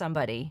hell for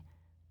somebody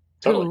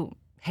who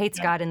hates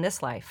God in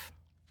this life.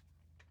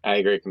 I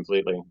agree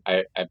completely.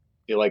 I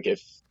feel like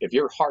if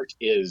your heart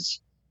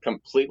is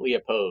completely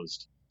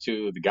opposed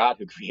to the God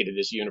who created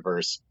this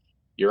universe,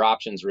 your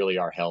options really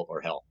are hell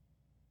or hell.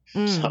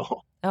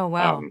 So, oh,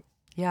 wow.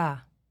 Yeah,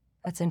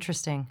 that's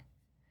interesting.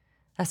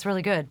 That's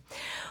really good.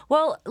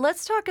 Well,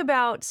 let's talk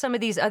about some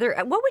of these other.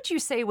 What would you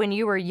say when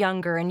you were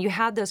younger and you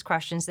had those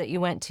questions that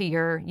you went to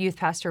your youth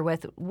pastor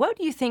with? What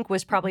do you think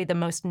was probably the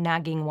most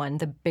nagging one,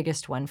 the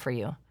biggest one for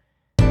you?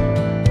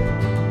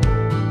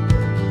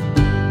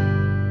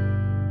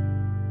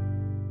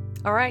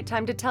 All right,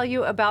 time to tell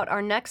you about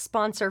our next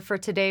sponsor for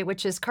today,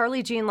 which is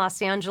Carly Jean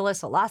Los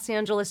Angeles, a Los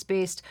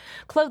Angeles-based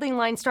clothing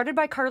line started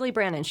by Carly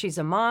Brannon. She's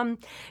a mom,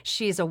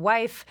 she's a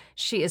wife,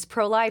 she is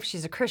pro-life,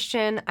 she's a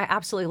Christian. I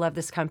absolutely love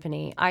this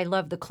company. I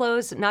love the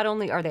clothes. Not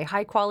only are they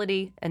high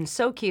quality and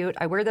so cute,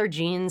 I wear their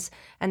jeans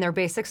and their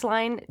basics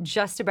line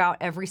just about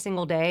every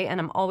single day, and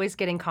I'm always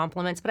getting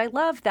compliments. But I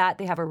love that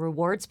they have a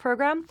rewards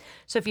program.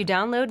 So if you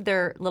download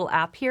their little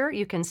app here,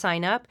 you can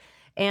sign up.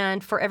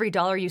 And for every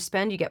dollar you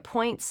spend, you get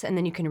points, and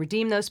then you can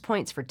redeem those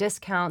points for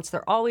discounts.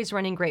 They're always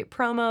running great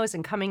promos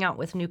and coming out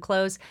with new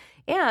clothes.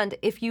 And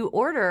if you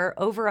order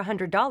over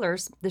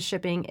 $100, the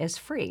shipping is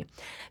free.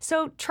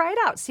 So try it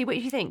out. See what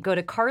you think. Go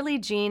to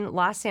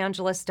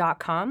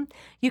carlyjeanlosangeles.com.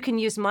 You can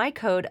use my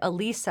code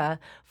ALISA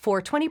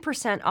for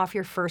 20% off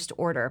your first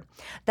order.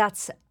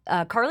 That's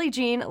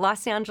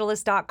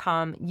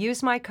carlyjeanlosangeles.com.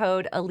 Use my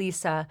code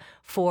ALISA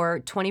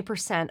for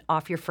 20%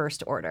 off your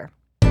first order.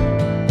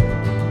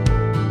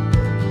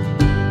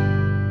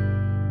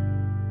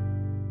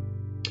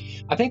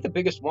 I think the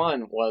biggest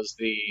one was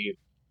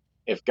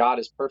if God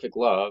is perfect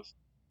love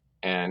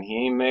and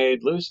he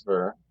made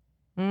Lucifer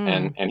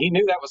and he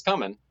knew that was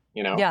coming,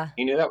 he knew that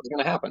was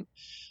going to happen,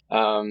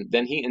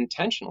 then he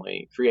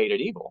intentionally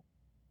created evil.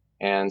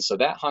 And so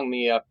that hung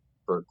me up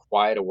for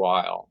quite a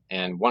while.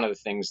 And one of the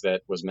things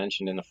that was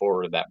mentioned in the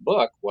foreword of that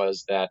book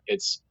was that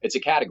it's a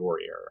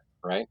category error,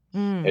 right?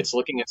 It's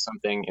looking at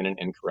something in an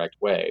incorrect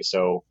way.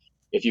 So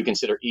if you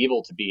consider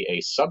evil to be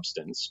a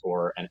substance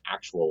or an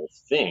actual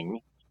thing,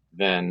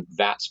 then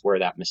that's where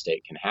that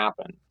mistake can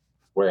happen.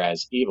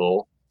 Whereas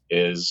evil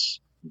is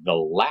the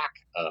lack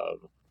of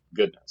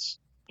goodness,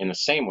 in the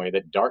same way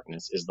that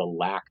darkness is the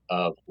lack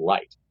of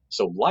light.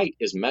 So light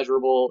is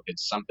measurable.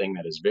 It's something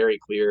that is very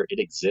clear. It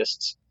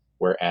exists.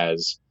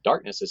 Whereas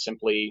darkness is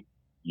simply,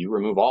 you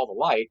remove all the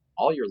light,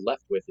 all you're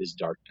left with is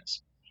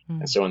darkness.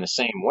 And so in the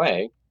same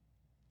way,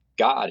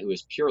 God, who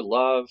is pure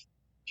love,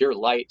 pure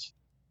light,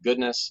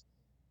 goodness,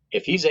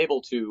 if he's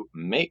able to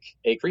make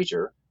a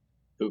creature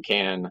who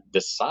can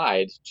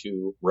decide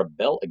to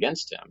rebel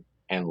against him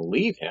and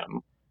leave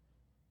him,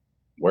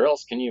 where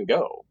else can you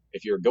go?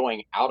 If you're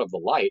going out of the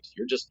light,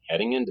 you're just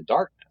heading into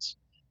darkness.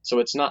 So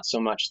it's not so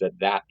much that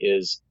that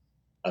is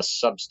a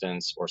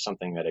substance or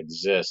something that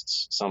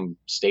exists, some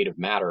state of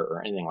matter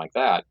or anything like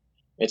that.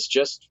 It's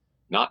just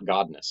not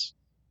godness.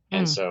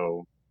 And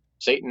so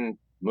Satan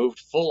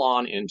moved full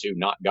on into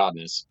not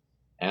godness,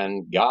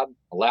 and God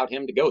allowed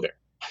him to go there.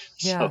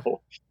 Yeah.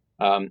 So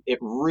it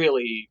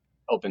really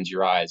opens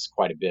your eyes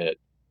quite a bit,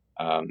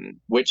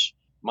 which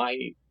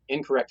my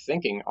incorrect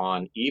thinking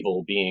on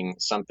evil being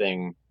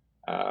something,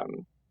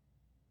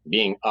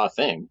 being a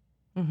thing,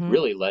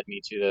 really led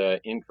me to the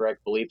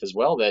incorrect belief as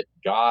well that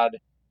God,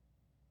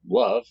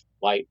 love,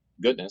 light,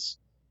 goodness,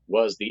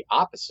 was the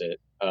opposite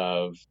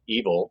of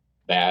evil,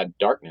 bad,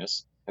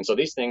 darkness. And so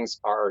these things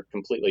are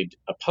completely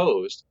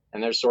opposed,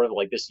 and there's sort of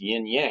like this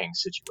yin yang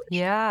situation.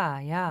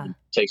 Yeah. It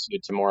takes you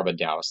to more of a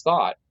Taoist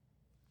thought.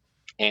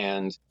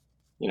 And,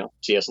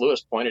 C.S.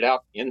 Lewis pointed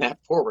out in that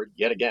foreword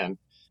yet again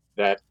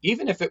that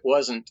even if it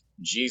wasn't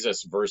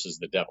Jesus versus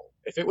the devil,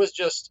 if it was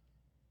just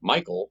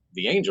Michael,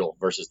 the angel,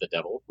 versus the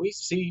devil, we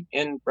see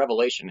in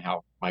Revelation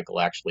how Michael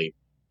actually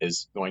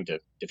is going to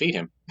defeat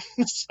him.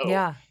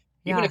 So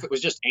even if it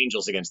was just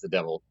angels against the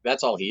devil,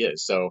 that's all he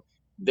is. So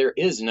there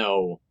is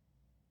there's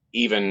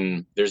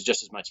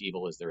just as much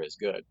evil as there is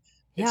good.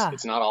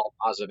 It's not all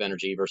positive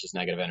energy versus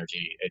negative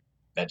energy.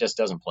 That just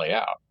doesn't play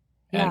out.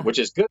 And which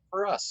is good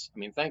for us. I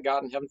mean, thank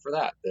God in heaven for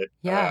that.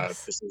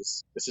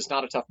 This is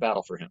not a tough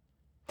battle for him.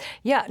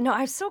 Yeah, no,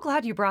 I'm so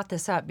glad you brought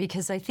this up,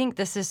 because I think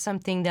this is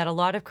something that a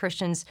lot of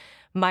Christians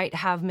might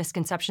have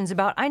misconceptions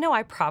about. I know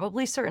I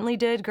probably certainly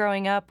did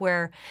growing up,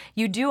 where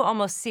you do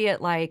almost see it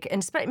like,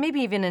 and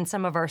maybe even in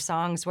some of our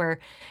songs, where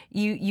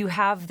you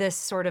have this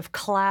sort of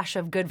clash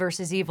of good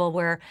versus evil,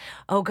 where,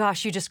 oh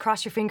gosh, you just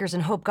cross your fingers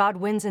and hope God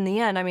wins in the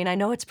end. I mean, I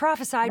know it's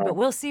prophesied, but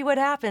we'll see what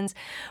happens.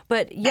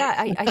 But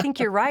yeah, I think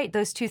you're right.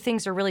 Those two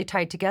things are really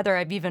tied together.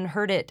 I've even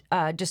heard it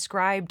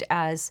described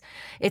as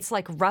it's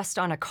like rust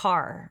on a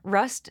car.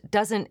 Rust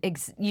doesn't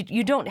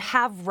you don't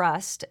have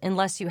rust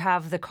unless you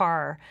have the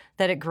car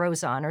that it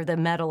grows on, or the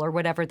metal, or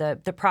whatever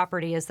the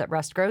property is that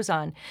rust grows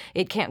on.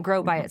 It can't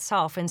grow by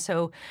itself. And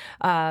so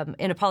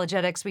in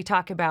apologetics, we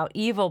talk about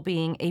evil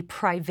being a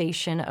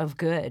privation of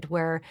good,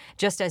 where,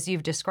 just as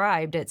you've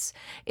described, it's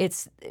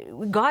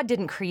God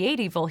didn't create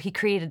evil. He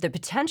created the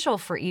potential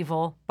for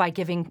evil by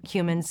giving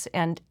humans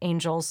and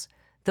angels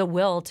the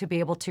will to be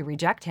able to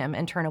reject him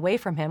and turn away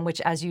from him,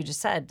 which, as you just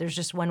said, there's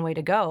just one way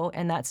to go,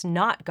 and that's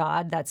not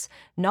God, that's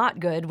not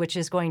good, which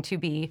is going to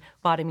be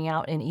bottoming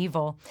out in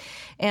evil.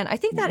 And I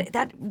think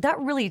that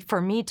really,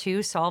 for me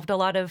too, solved a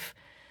lot of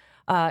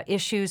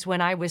issues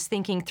when I was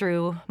thinking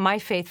through my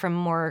faith from a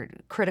more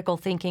critical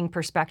thinking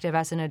perspective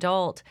as an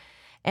adult.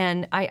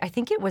 And I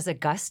think it was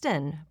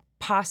Augustine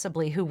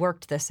possibly who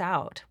worked this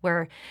out,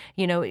 where,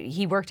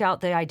 he worked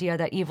out the idea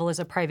that evil is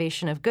a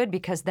privation of good,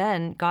 because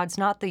then God's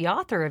not the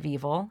author of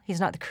evil. He's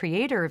not the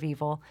creator of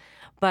evil,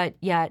 but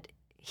yet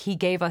he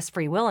gave us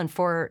free will. And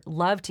for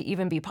love to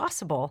even be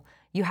possible,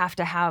 you have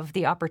to have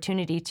the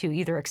opportunity to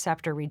either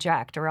accept or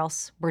reject, or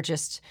else we're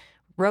just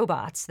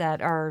robots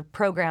that are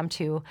programmed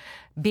to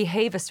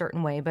behave a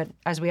certain way. But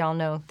as we all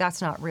know,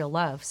 that's not real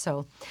love.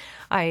 So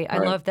I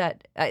love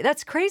that.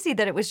 That's crazy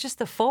that it was just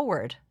the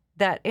foreword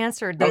that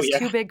answered those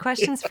two big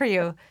questions for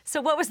you. So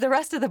what was the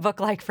rest of the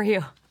book like for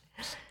you?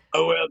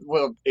 Oh,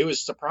 well, it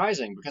was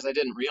surprising, because I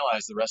didn't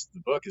realize the rest of the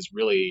book is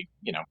really,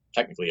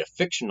 technically a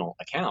fictional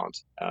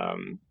account.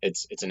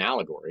 It's an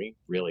allegory,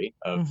 really,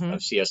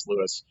 of C.S.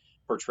 Lewis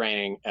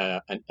portraying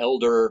an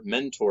elder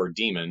mentor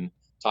demon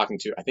talking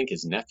to, I think,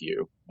 his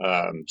nephew,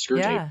 Screwtape.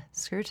 Yeah,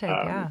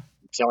 Screwtape,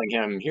 telling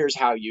him, here's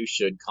how you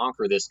should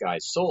conquer this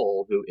guy's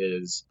soul, who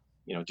is,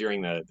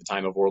 during the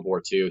time of World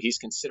War II, he's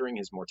considering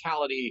his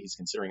mortality. He's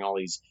considering all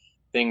these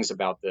things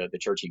about the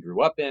church he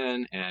grew up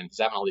in, and he's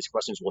having all these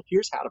questions. Well,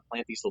 here's how to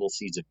plant these little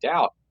seeds of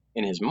doubt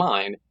in his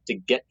mind to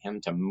get him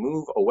to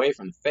move away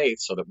from the faith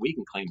so that we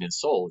can claim his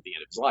soul at the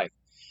end of his life.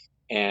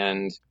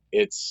 And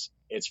it's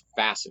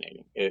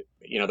fascinating.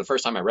 The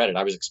first time I read it,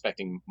 I was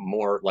expecting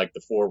more like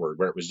the foreword,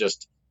 where it was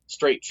just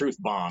straight truth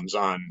bombs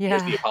on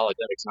here's the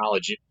apologetics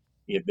knowledge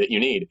that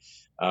you need.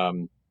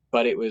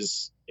 But it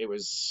was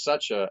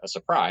such a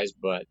surprise,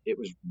 but it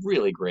was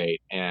really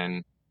great.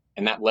 And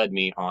that led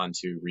me on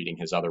to reading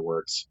his other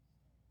works,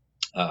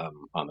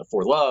 on the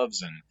Four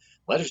Loves and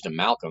Letters to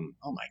Malcolm.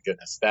 Oh my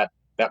goodness, that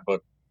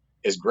book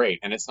is great.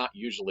 And it's not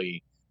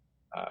usually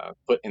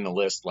put in the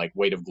list like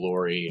Weight of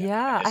Glory.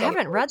 Yeah, I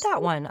haven't read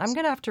that one. I'm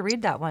going to have to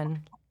read that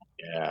one.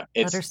 Yeah,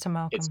 Letters to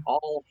Malcolm. It's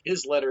all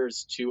his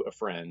letters to a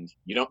friend.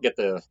 You don't get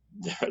the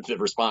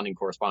responding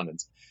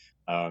correspondence.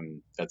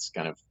 That's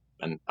kind of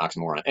an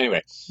oxymoron.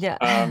 Anyway, you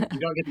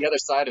don't get the other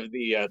side of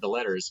the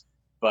letters,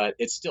 but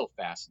it's still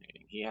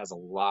fascinating. He has a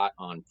lot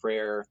on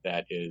prayer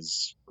that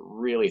is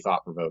really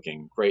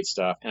thought-provoking, great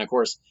stuff. And of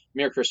course,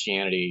 Mere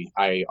Christianity,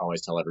 I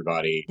always tell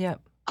everybody,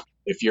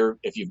 if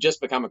you've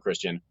just become a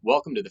Christian,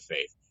 welcome to the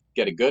faith.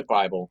 get a good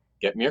Bible,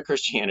 get Mere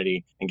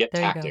Christianity, and get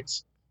There you go.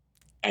 Tactics,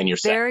 and you're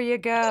set. There you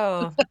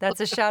go. That's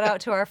a shout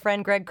out to our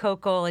friend Greg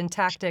Kokel in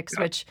Tactics,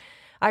 which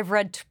I've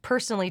read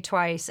personally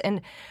twice.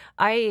 And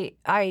I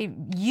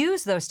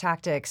use those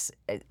tactics.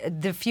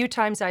 The few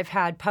times I've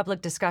had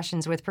public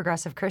discussions with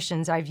progressive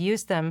Christians, I've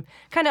used them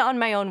kind of on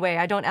my own way.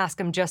 I don't ask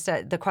them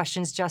the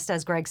questions just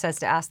as Greg says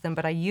to ask them,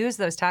 but I use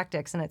those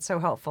tactics, and it's so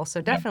helpful. So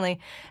definitely,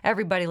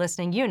 everybody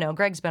listening,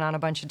 Greg's been on a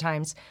bunch of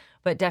times,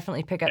 but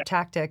definitely pick up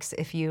Tactics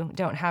if you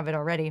don't have it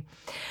already.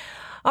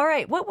 All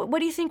right. What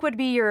do you think would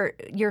be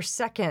your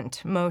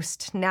second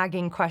most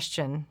nagging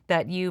question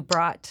that you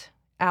brought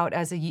out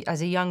as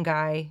a young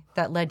guy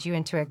that led you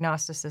into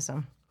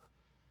agnosticism?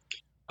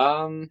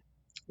 The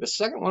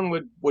second one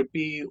would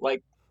be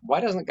like,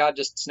 why doesn't God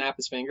just snap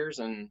his fingers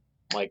and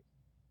like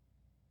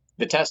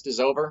the test is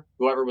over?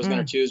 Whoever was going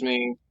to choose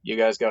me, you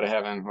guys go to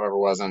heaven. Whoever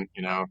wasn't,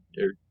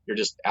 you're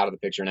just out of the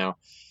picture now.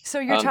 So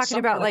you're talking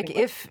about like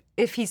if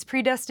he's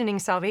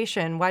predestining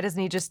salvation, why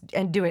doesn't he just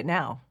do it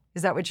now?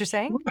 Is that what you're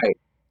saying?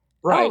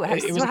 Right. Oh,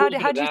 so how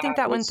do you think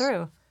that went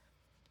through?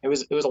 It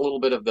was a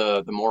little bit of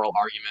the moral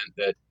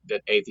argument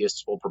that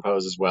atheists will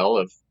propose as well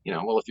of,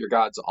 well, if your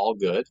God's all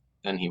good,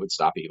 then he would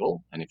stop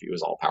evil. And if he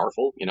was all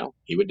powerful,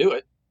 he would do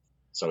it.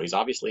 So he's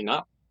obviously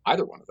not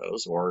either one of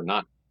those or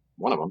not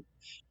one of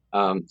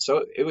them.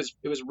 So it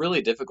was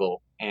really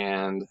difficult.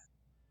 And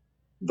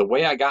the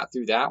way I got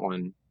through that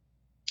one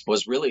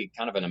was really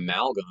kind of an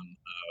amalgam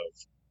of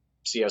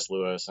C.S.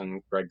 Lewis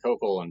and Greg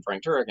Kokel and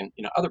Frank Turek and,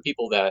 other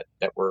people that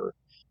were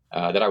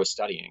that I was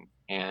studying,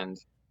 and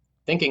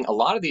thinking a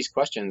lot of these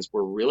questions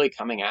were really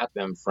coming at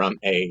them from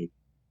a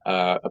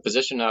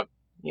position of,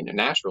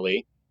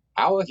 naturally,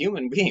 how a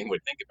human being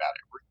would think about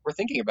it. We're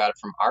thinking about it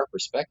from our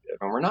perspective,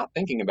 and we're not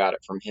thinking about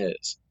it from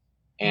his.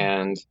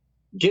 And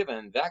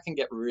given that can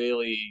get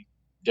really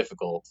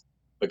difficult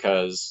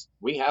because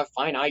we have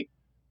finite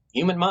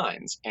human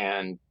minds,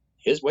 and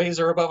his ways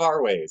are above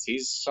our ways.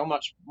 He's so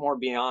much more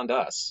beyond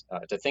us.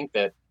 To think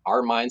that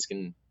our minds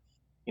can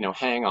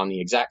hang on the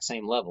exact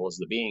same level as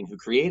the being who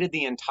created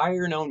the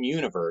entire known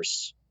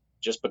universe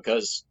just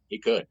because he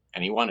could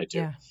and he wanted to.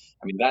 Yeah.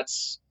 I mean,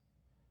 that's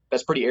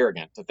pretty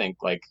arrogant to think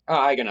like,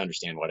 I can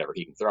understand whatever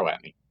he can throw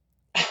at me.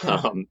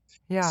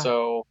 Yeah.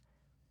 So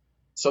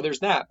there's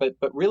that, but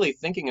really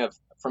thinking of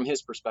from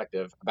his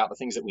perspective about the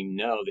things that we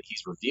know that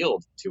he's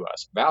revealed to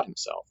us about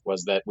himself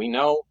was that we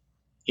know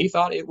he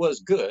thought it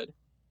was good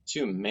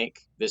to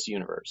make this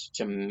universe,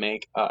 to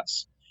make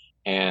us.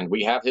 And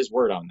we have his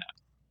word on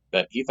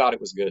that he thought it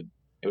was good.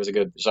 It was a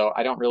good. So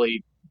I don't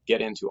really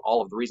get into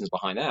all of the reasons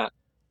behind that.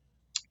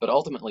 But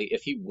ultimately,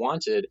 if he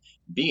wanted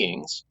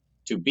beings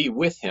to be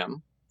with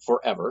him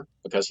forever,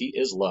 because he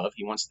is love,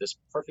 he wants this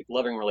perfect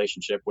loving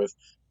relationship with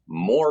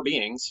more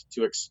beings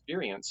to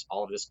experience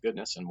all of this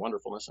goodness and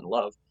wonderfulness and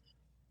love.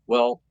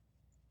 Well,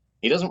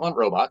 he doesn't want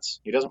robots.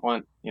 He doesn't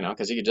want,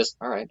 because he could just,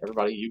 all right,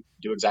 everybody, you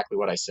do exactly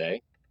what I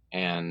say.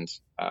 And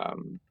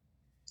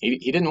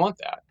he didn't want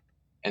that.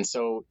 And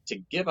so to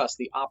give us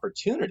the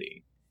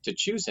opportunity to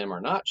choose him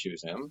or not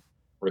choose him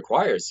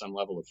requires some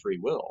level of free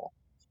will.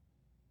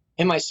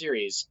 In my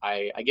series,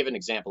 I give an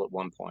example at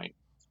one point,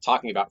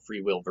 talking about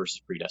free will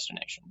versus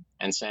predestination,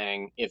 and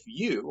saying if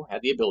you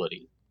had the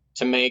ability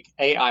to make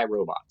AI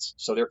robots,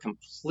 so they're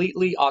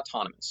completely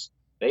autonomous,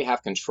 they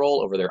have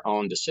control over their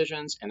own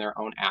decisions and their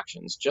own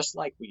actions, just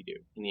like we do,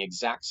 in the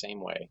exact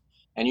same way,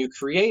 and you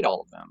create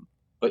all of them,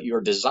 but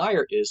your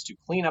desire is to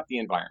clean up the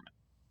environment.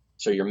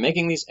 So you're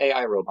making these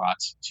AI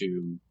robots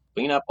to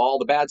clean up all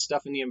the bad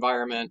stuff in the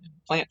environment,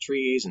 plant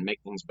trees, and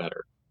make things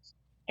better.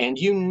 And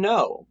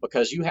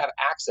because you have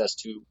access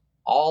to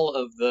all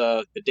of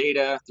the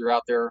data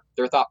throughout their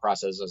thought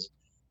processes,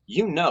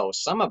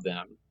 some of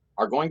them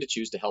are going to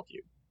choose to help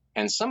you.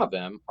 And some of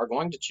them are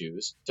going to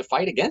choose to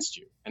fight against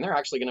you. And they're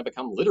actually going to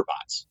become litter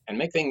bots and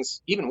make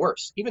things even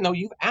worse, even though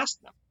you've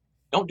asked them,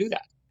 don't do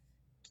that.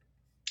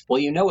 Well,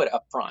 you know it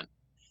up front.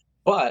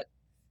 But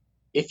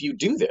if you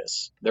do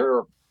this,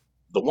 the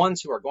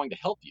ones who are going to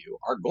help you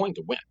are going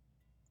to win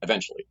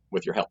eventually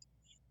with your help.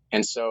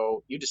 And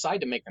so you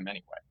decide to make them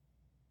anyway.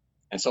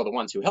 And so the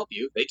ones who help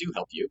you, they do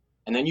help you.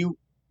 And then you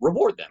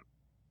reward them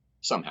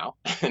somehow.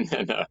 And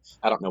then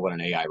I don't know what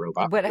an AI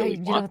robot would really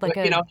want, but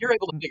you're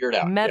able to figure it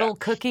out. Metal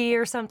cookie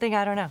or something?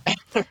 I don't know.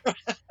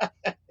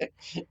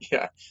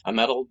 Yeah, a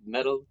metal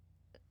little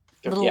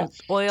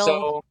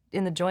oil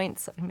in the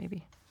joints,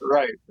 maybe.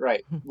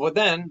 Right. Well,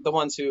 then the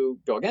ones who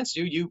go against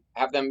you, you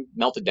have them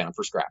melted down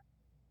for scrap.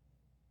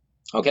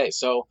 Okay,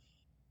 so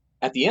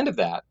at the end of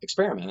that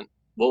experiment,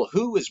 well,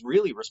 who is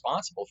really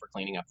responsible for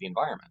cleaning up the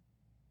environment?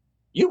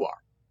 You are,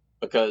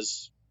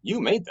 because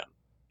you made them,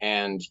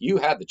 and you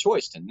had the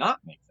choice to not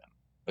make them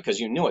because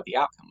you knew what the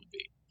outcome would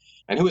be.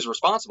 And who is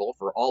responsible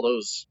for all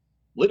those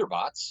litter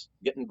bots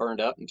getting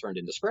burned up and turned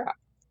into scrap?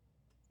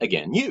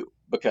 Again, you,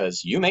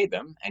 because you made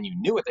them and you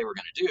knew what they were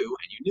going to do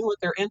and you knew what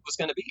their end was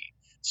going to be.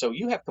 So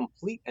you have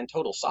complete and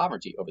total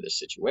sovereignty over this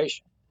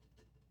situation.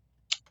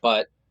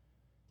 But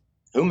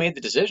who made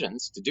the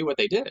decisions to do what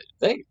they did?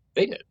 They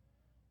did.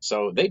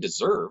 So they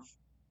deserve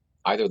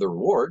either the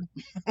reward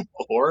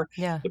or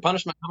Yeah. the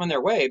punishment coming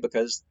their way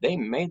because they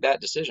made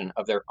that decision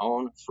of their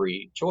own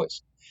free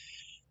choice.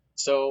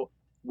 So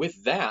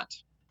with that,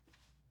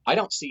 I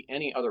don't see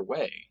any other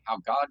way how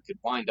God could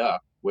wind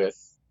up with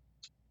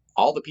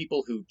all the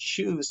people who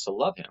choose to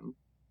love him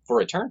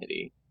for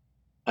eternity,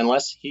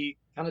 unless he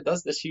kind of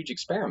does this huge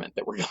experiment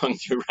that we're going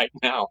through right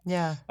now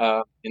Yeah.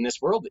 in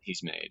this world that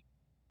he's made.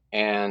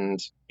 And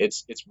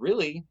it's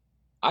really,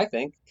 I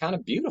think, kind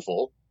of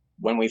beautiful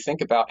when we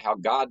think about how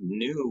God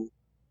knew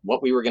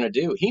what we were going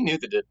to do. He knew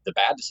the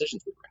bad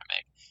decisions we were going to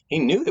make. He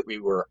knew that we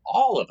were,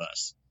 all of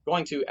us,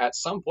 going to, at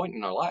some point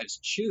in our lives,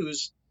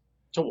 choose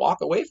to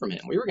walk away from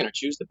him. We were going to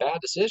choose the bad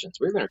decisions.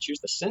 We were going to choose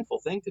the sinful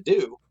thing to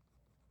do.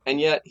 And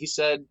yet he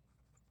said,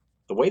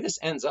 the way this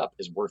ends up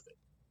is worth it.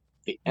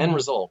 The end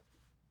result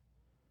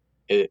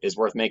is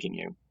worth making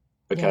you,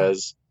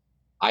 because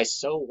I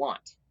so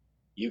want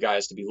you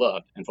guys to be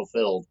loved and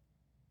fulfilled.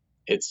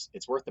 It's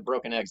worth the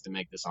broken eggs to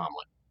make this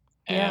omelet.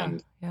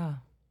 And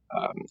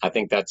I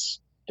think it's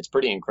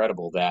pretty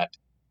incredible that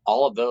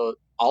all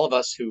of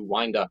us who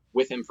wind up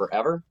with him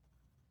forever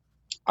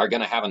are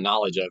going to have a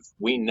knowledge of,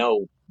 we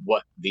know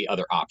what the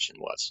other option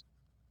was.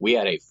 We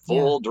had a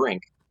full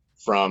drink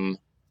from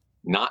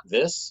not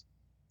this,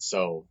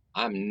 so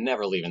I'm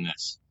never leaving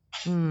this.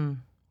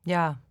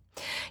 Yeah.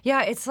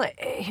 Yeah, it's like,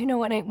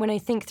 when I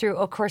think through,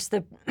 of course,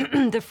 the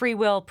the free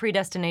will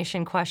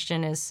predestination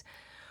question is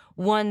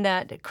one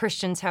that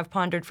Christians have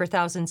pondered for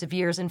thousands of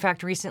years. In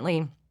fact,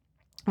 recently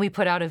we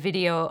put out a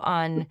video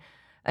on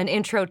an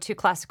intro to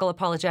classical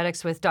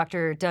apologetics with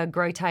Dr. Doug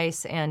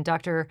Groytice and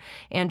Dr.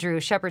 Andrew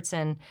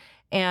Shepherdson.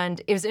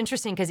 And it was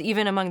interesting because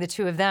even among the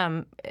two of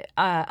them,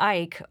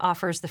 Ike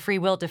offers the free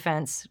will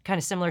defense, kind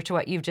of similar to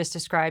what you've just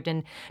described.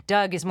 And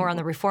Doug is more on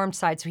the Reformed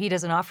side, so he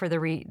doesn't offer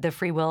the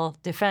free will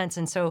defense.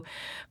 And so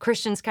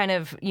Christians kind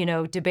of,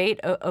 debate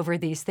over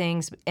these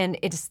things. And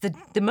it's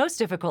the most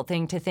difficult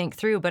thing to think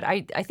through. But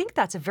I think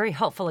that's a very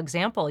helpful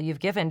example you've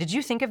given. Did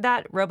you think of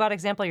that robot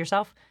example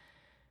yourself?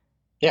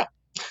 Yeah.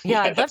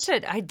 Yeah,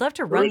 I'd love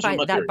to run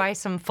by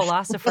some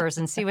philosophers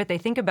and see what they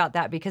think about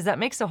that, because that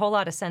makes a whole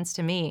lot of sense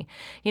to me.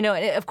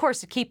 Of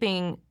course,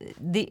 keeping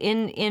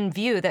in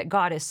view that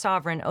God is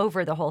sovereign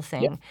over the whole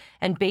thing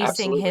and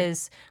basing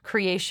his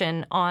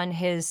creation on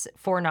his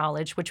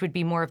foreknowledge, which would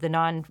be more of the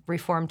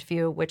non-reformed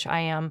view, which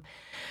I am.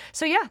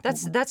 So yeah,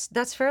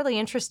 that's fairly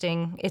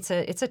interesting. It's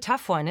a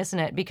tough one, isn't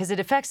it? Because it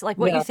affects, like,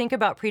 what you think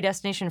about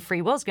predestination,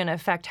 free will is going to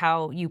affect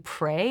how you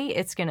pray.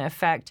 It's going to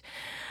affect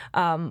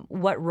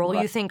what role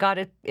you think God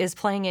is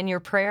playing in your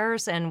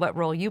prayers and what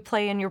role you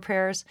play in your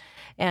prayers.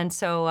 And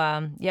so,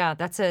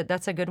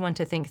 that's a good one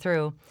to think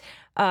through.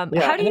 How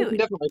do you...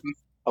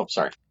 Oh,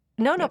 sorry.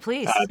 No,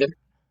 please.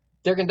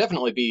 There can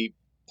definitely be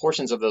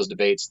portions of those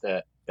debates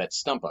that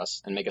stump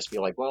us and make us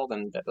feel like, well,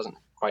 then that doesn't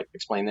quite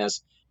explain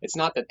this. It's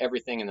not that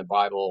everything in the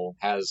Bible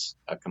has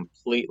a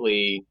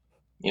completely,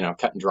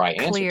 cut and dry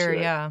answer to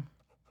it. Yeah.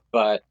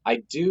 But I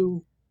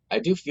do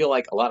feel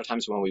like a lot of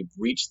times when we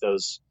reach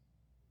those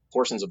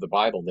portions of the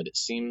Bible that it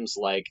seems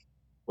like,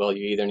 well,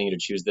 you either need to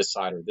choose this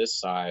side or this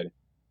side.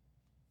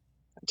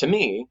 To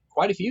me,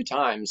 quite a few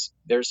times,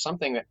 there's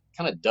something that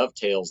kind of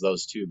dovetails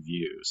those two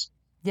views.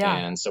 Yeah.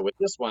 And so with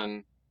this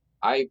one,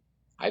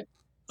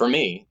 for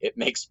me, it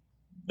makes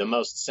the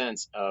most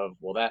sense of,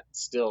 well, that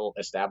still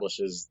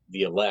establishes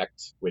the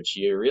elect, which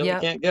you really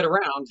can't get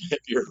around if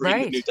you're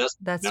reading the New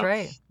Testament. That's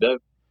right.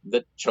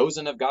 The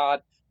chosen of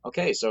God.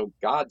 Okay, so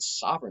God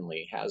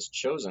sovereignly has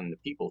chosen the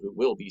people who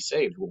will be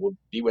saved, who will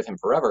be with him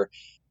forever,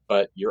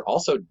 but you're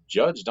also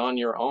judged on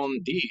your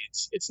own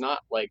deeds. It's not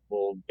like,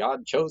 well,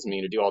 God chose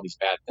me to do all these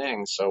bad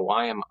things, so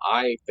why am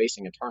I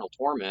facing eternal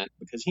torment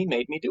because he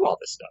made me do all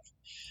this stuff?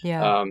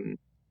 Yeah.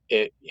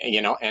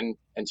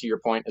 And to your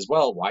point as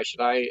well, why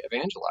should I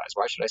evangelize?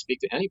 Why should I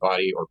speak to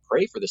anybody or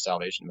pray for the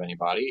salvation of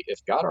anybody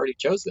if God already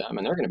chose them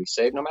and they're going to be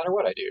saved no matter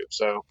what I do?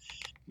 So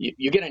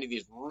you get into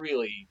these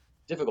really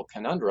difficult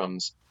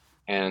conundrums.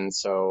 And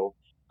so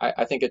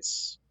I think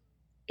it's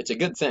a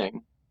good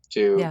thing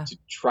to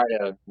try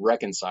to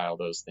reconcile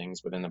those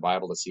things within the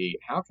Bible to see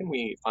how can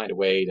we find a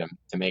way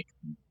to make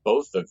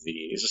both of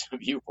these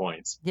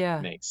viewpoints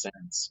make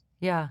sense.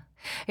 Yeah.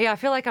 I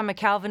feel like I'm a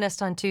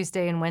Calvinist on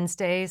Tuesday and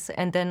Wednesdays,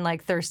 and then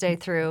like Thursday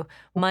through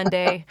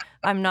Monday,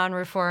 I'm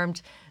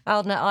non-reformed.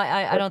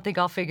 I don't think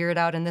I'll figure it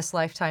out in this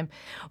lifetime.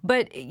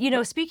 But,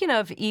 speaking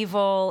of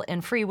evil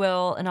and free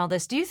will and all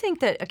this, do you think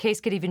that a case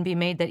could even be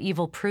made that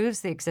evil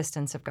proves the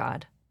existence of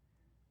God?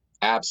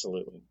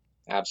 Absolutely.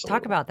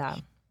 Talk about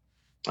that.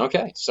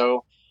 Okay.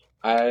 So,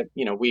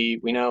 we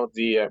know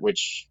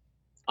which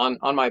on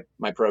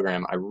my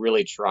program, I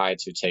really try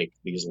to take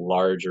these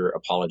larger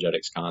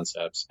apologetics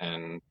concepts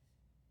and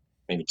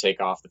maybe take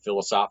off the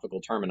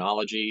philosophical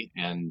terminology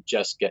and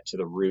just get to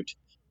the root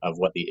of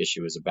what the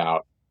issue is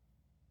about.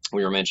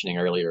 We were mentioning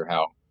earlier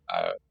how,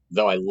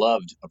 though I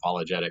loved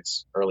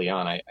apologetics early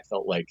on, I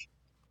felt like,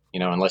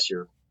 unless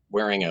you're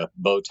wearing a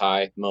bow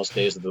tie most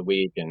days of the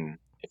week, and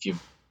if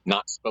you've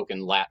not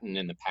spoken Latin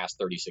in the past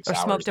 36 or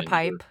hours, smoked a then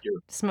pipe,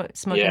 you're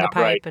smoking a right.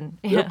 pipe, and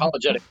Your yeah.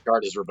 apologetic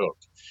card is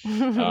revoked.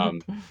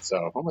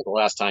 So when was the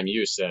last time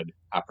you said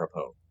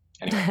apropos?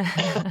 Anyway.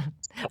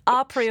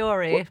 A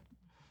priori.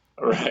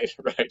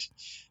 Right.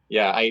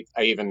 Yeah, I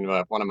even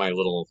one of my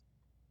little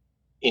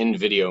in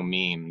video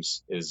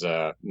memes is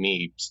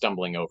me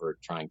stumbling over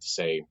trying to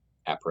say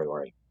a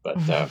priori, but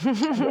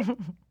anyway,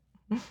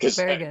 because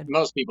Very good.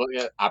 most people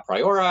a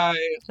priori,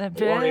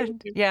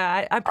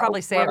 Yeah, I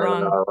probably say it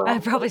wrong. I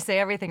probably say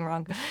everything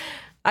wrong.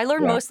 I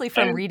learned yeah, mostly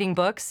from reading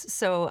books,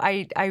 so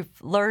I've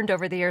learned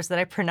over the years that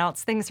I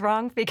pronounce things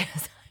wrong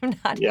because I'm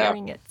not yeah.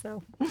 hearing it.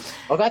 So,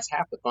 Oh, that's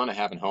half the fun of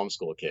having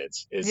homeschool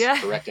kids is yeah,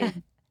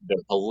 correcting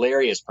the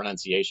hilarious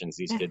pronunciations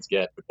these kids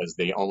get because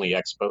they only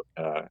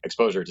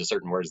exposure to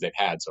certain words they've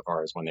had so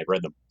far as when they've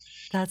read them.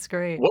 that's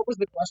great. What was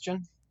the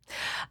question?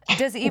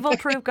 Does evil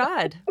prove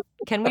God?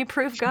 Can we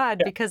prove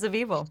God because of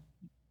evil?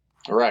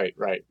 Right.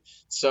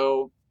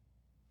 So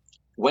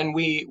when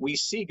we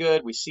see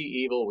good, we see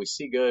evil, we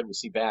see good, we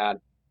see bad.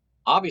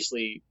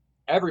 Obviously,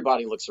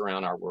 everybody looks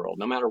around our world,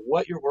 no matter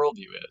what your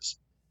worldview is,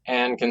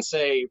 and can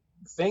say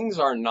things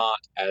are not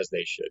as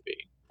they should be.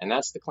 And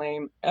that's the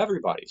claim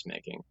everybody's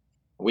making.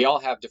 We all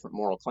have different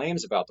moral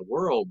claims about the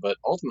world, but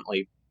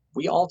ultimately,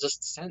 we all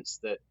just sense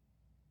that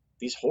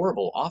these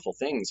horrible, awful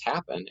things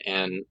happen.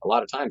 And a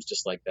lot of times,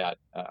 just like that,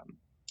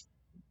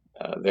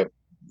 the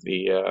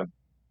the uh,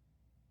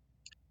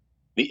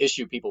 the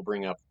issue people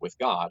bring up with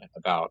God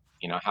about,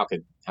 how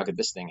could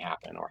this thing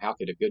happen, or how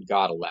could a good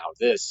God allow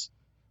this?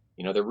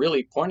 They're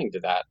really pointing to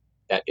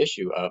that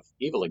issue of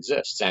evil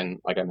exists. And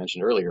like I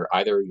mentioned earlier,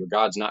 either your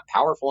God's not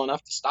powerful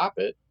enough to stop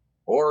it,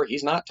 or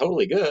he's not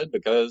totally good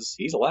because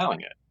he's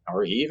allowing it,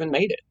 or he even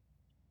made it.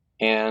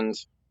 And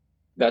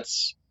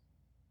that's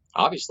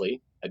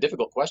obviously a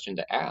difficult question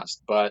to ask.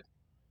 But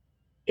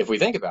if we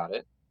think about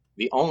it,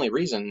 the only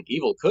reason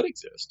evil could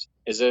exist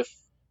is if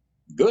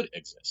good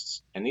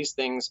exists. And these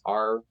things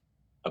are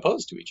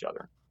opposed to each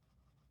other.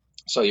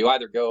 So you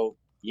either go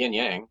yin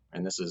yang,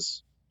 and this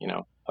is,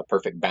 a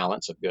perfect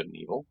balance of good and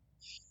evil,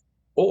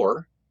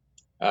 or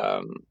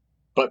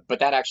but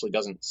that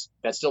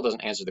still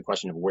doesn't answer the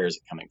question of where is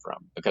it coming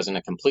from, because in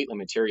a completely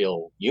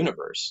material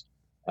universe,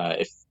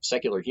 if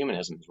secular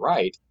humanism is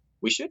right,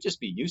 we should just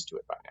be used to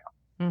it by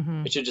now.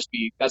 Mm-hmm. It should just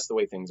be, that's the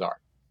way things are.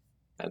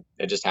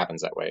 It just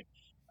happens that way.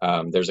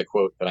 There's a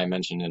quote that I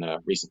mentioned in a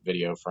recent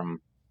video from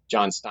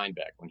John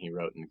Steinbeck when he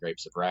wrote in The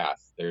Grapes of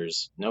Wrath.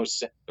 There's no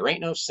sin, there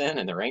ain't no sin,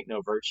 and there ain't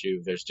no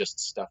virtue. There's just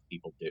stuff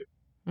people do.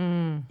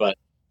 But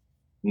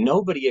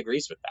nobody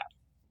agrees with that.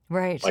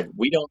 Right. Like,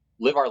 we don't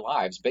live our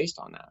lives based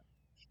on that.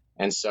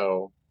 And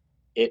so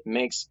it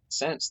makes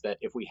sense that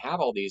if we have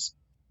all these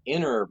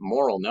inner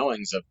moral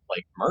knowings of,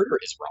 like, murder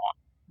is wrong,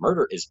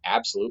 murder is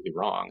absolutely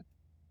wrong,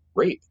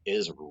 rape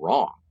is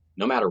wrong,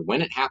 no matter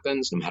when it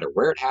happens, no matter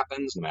where it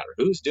happens, no matter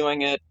who's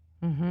doing it,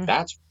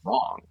 that's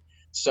wrong.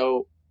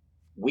 So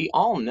we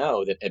all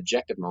know that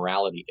objective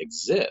morality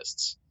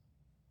exists,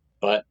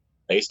 but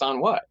based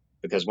on what?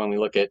 Because when we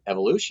look at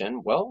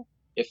evolution, well,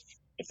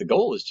 if the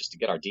goal is just to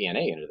get our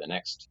DNA into the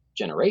next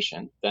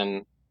generation,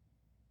 then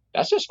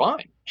that's just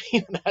fine.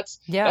 That's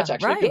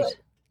actually right. good.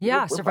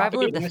 Yeah, We're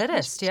survival of the propagating this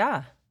fittest.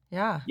 species.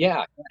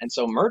 Yeah. And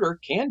so murder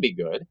can be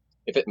good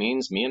if it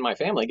means me and my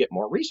family get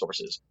more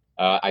resources.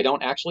 I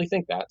don't actually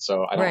think that,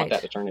 so I don't want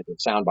that to turn into a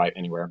soundbite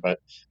anywhere. But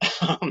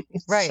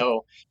right.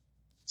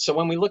 So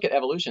when we look at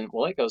evolution,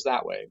 well, it goes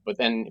that way. But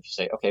then if you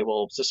say, okay,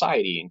 well,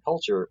 society and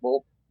culture,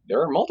 well,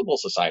 there are multiple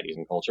societies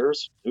and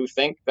cultures who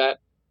think that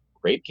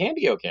rape can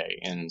be okay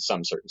in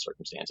some certain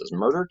circumstances.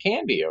 Murder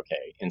can be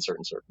okay in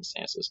certain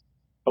circumstances.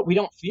 But we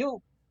don't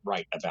feel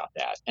right about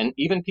that. And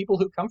even people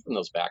who come from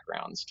those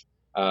backgrounds,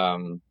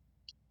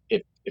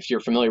 if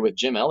you're familiar with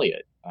Jim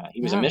Elliot,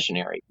 he was a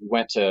missionary. He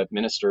went to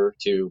minister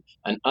to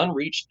an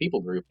unreached people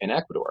group in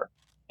Ecuador,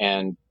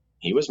 and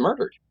he was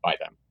murdered by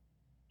them.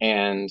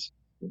 And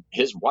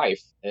his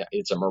wife,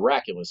 it's a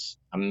miraculous,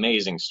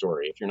 amazing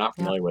story. If you're not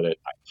familiar with it,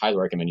 I highly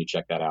recommend you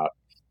check that out.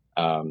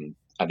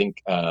 I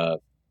think,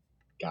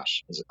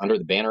 is it Under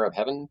the Banner of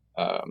Heaven?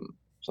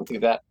 Something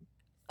of that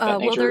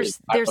nature. Well,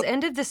 there's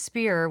End of the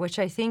Spear, which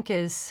I think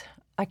is,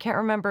 I can't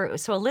remember.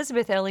 So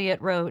Elizabeth Elliot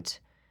wrote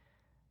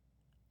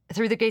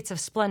Through the Gates of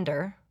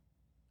Splendor,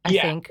 I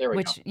think. There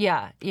we go.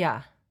 Yeah.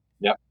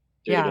 Yep.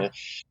 Yeah.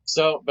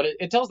 So, but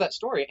it tells that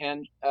story,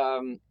 and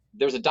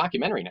there's a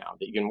documentary now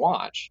that you can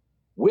watch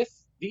with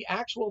the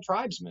actual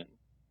tribesmen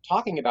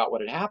talking about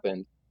what had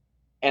happened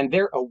and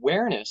their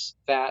awareness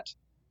that,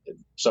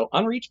 so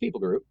unreached people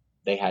group,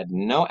 they had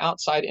no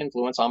outside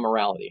influence on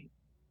morality,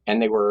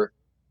 and they were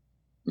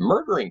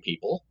murdering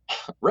people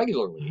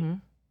regularly.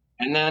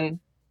 And then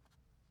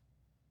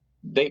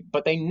they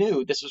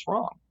knew this was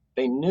wrong.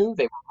 They knew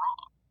they were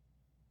wrong.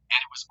 And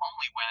it was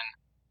only when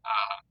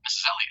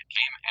Mrs. Elliot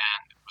came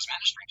and was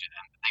ministering to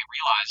them that they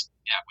realized,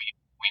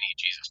 we need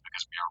Jesus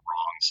because we are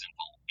wrong,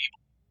 sinful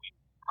people.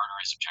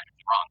 Murder is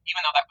objectively wrong,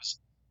 even though that was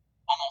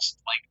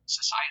almost like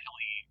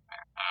societally,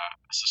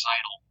 a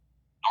societal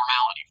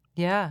normality.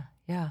 Yeah.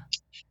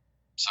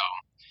 So,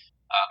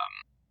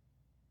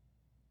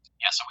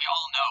 And so we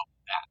all know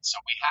that. So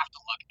we have to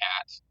look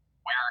at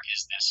where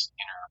is this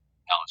inner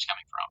knowledge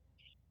coming from.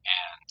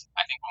 And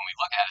I think when we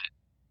look at it,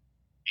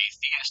 a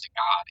theistic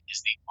God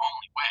is the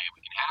only way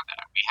we can have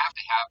that. We have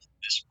to have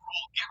this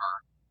rule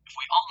giver if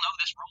we all know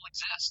this rule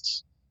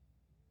exists,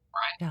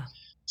 right? Yeah.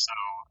 So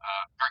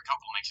Greg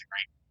Koppel makes a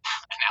great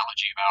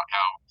analogy about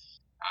how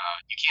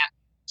you can't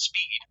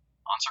speed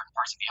on certain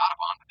parts of the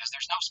Autobahn because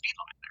there's no speed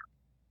limit there.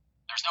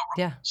 There's no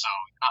rule. Yeah. So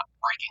you're not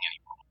breaking any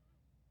rule.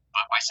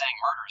 But by saying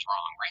murder is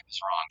wrong, rape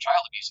is wrong,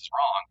 child abuse is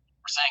wrong,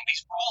 we're saying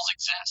these rules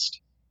exist.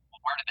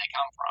 Well, where did they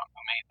come from? Who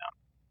made them?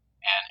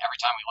 And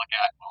every time we look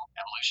at, well,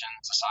 evolution,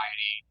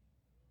 society,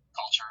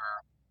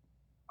 culture,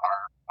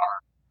 our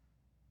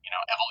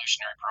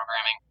evolutionary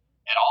programming,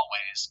 it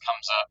always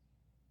comes up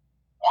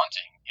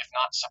wanting, if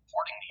not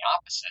supporting, the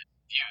opposite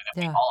view that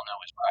we all know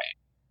is right.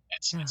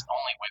 It's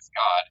only with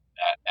God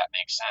that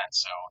makes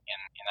sense. So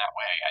in that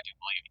way, I do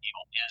believe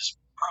evil is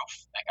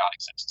proof that God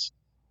exists.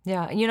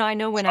 Yeah, I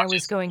know when I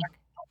was going,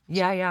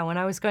 when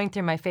I was going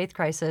through my faith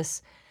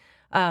crisis,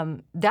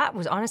 that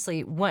was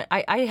honestly when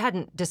I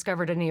hadn't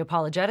discovered any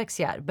apologetics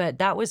yet, but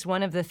that was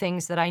one of the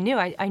things that I knew.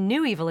 I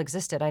knew evil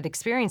existed. I'd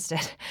experienced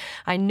it.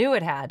 I knew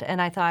it had.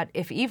 And I thought,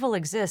 if evil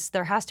exists,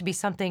 there has to be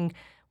something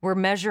we're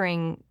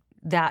measuring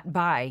that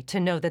by to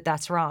know that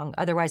that's wrong.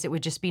 Otherwise, it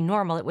would just be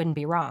normal. It wouldn't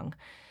be wrong.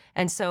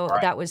 And so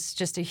that was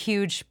just a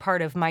huge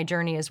part of my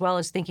journey, as well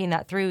as thinking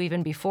that through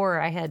even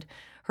before I had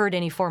heard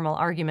any formal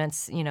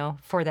arguments,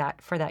 for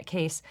that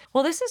case.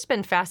 Well, this has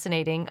been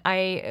fascinating.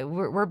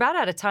 We're about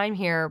out of time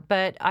here,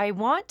 but I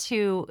want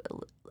to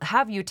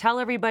have you tell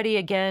everybody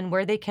again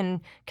where they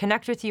can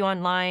connect with you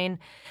online,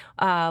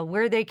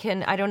 where they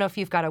can, I don't know if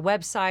you've got a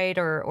website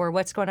or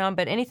what's going on,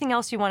 but anything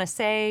else you want to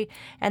say,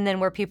 and then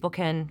where people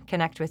can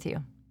connect with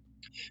you.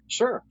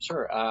 Sure.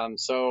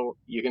 So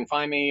you can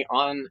find me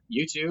on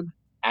YouTube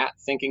at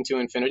Thinking to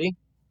Infinity.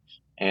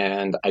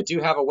 And I do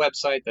have a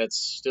website that's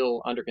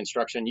still under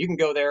construction. You can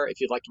go there if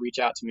you'd like to reach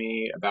out to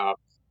me about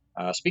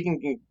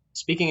speaking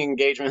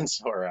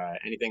engagements or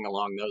anything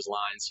along those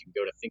lines. You can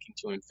go to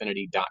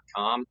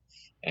thinkingtoinfinity.com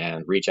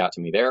and reach out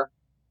to me there.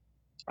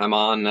 I'm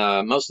on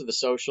most of the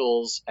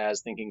socials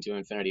as Thinking to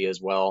Infinity as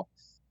well.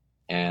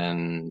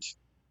 And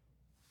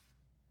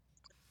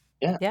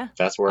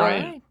that's where I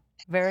am.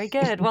 Very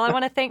good. Well, I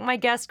want to thank my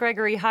guest,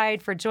 Gregory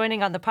Hyde, for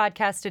joining on the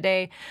podcast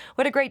today.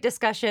 What a great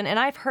discussion. And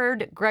I've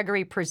heard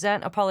Gregory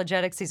present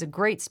apologetics. He's a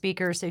great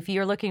speaker. So if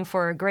you're looking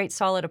for a great,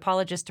 solid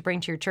apologist to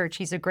bring to your church,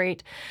 he's a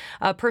great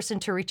person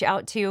to reach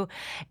out to.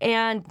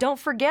 And don't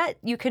forget,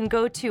 you can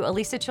go to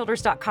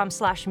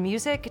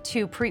elisachilders.com/music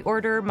to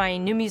pre-order my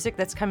new music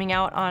that's coming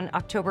out on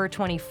October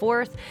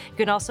 24th. You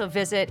can also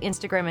visit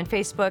Instagram and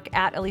Facebook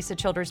at Elisa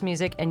Childers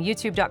Music and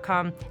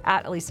YouTube.com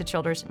at Elisa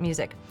Childers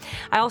Music.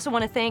 I also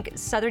want to thank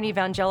Southern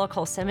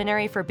Evangelical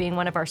Seminary for being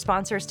one of our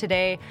sponsors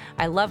today.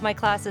 I love my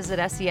classes at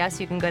SES.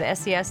 You can go to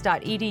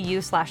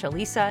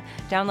ses.edu/Elisa,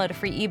 download a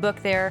free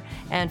ebook there,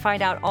 and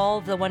find out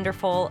all the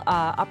wonderful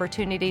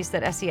opportunities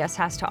that SES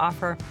has to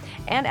offer.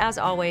 And as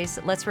always,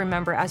 let's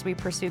remember as we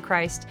pursue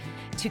Christ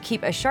to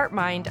keep a sharp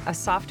mind, a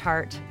soft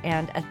heart,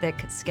 and a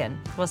thick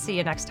skin. We'll see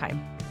you next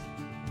time.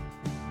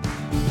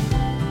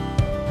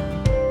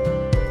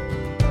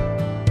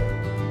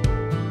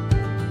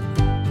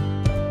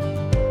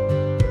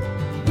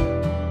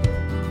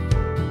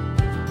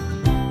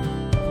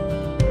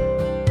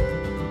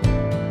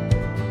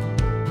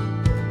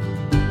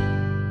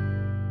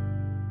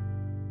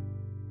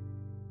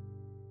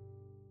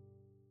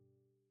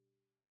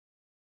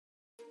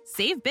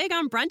 Save big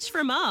on brunch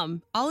for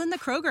mom, all in the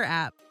Kroger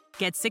app.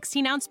 Get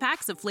 16-ounce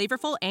packs of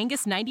flavorful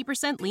Angus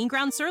 90% lean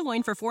ground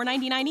sirloin for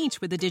 $4.99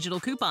 each with a digital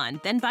coupon.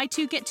 Then buy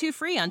 2, get 2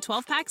 free on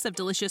 12 packs of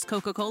delicious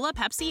Coca-Cola,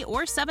 Pepsi,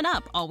 or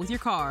 7-Up, all with your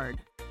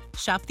card.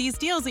 Shop these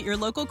deals at your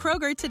local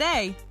Kroger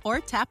today, or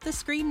tap the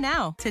screen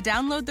now to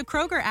download the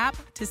Kroger app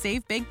to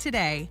save big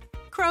today.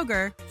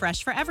 Kroger,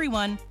 fresh for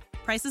everyone.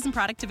 Prices and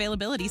product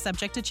availability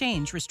subject to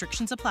change.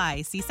 Restrictions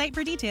apply. See site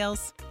for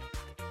details.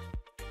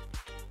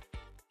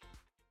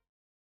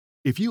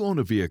 If you own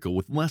a vehicle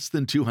with less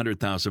than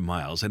 200,000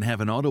 miles and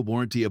have an auto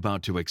warranty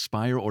about to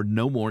expire or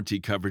no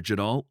warranty coverage at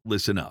all,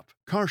 listen up.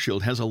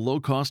 CarShield has a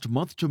low-cost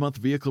month-to-month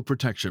vehicle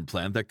protection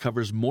plan that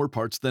covers more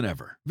parts than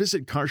ever.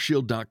 Visit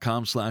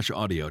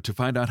carshield.com/audio to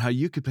find out how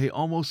you could pay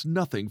almost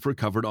nothing for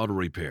covered auto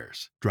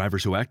repairs.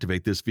 Drivers who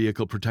activate this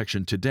vehicle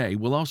protection today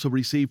will also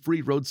receive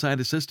free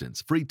roadside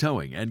assistance, free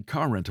towing, and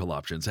car rental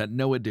options at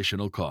no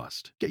additional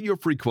cost. Get your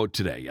free quote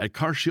today at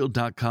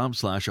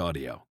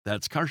carshield.com/audio.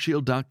 That's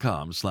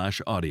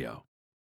carshield.com/audio.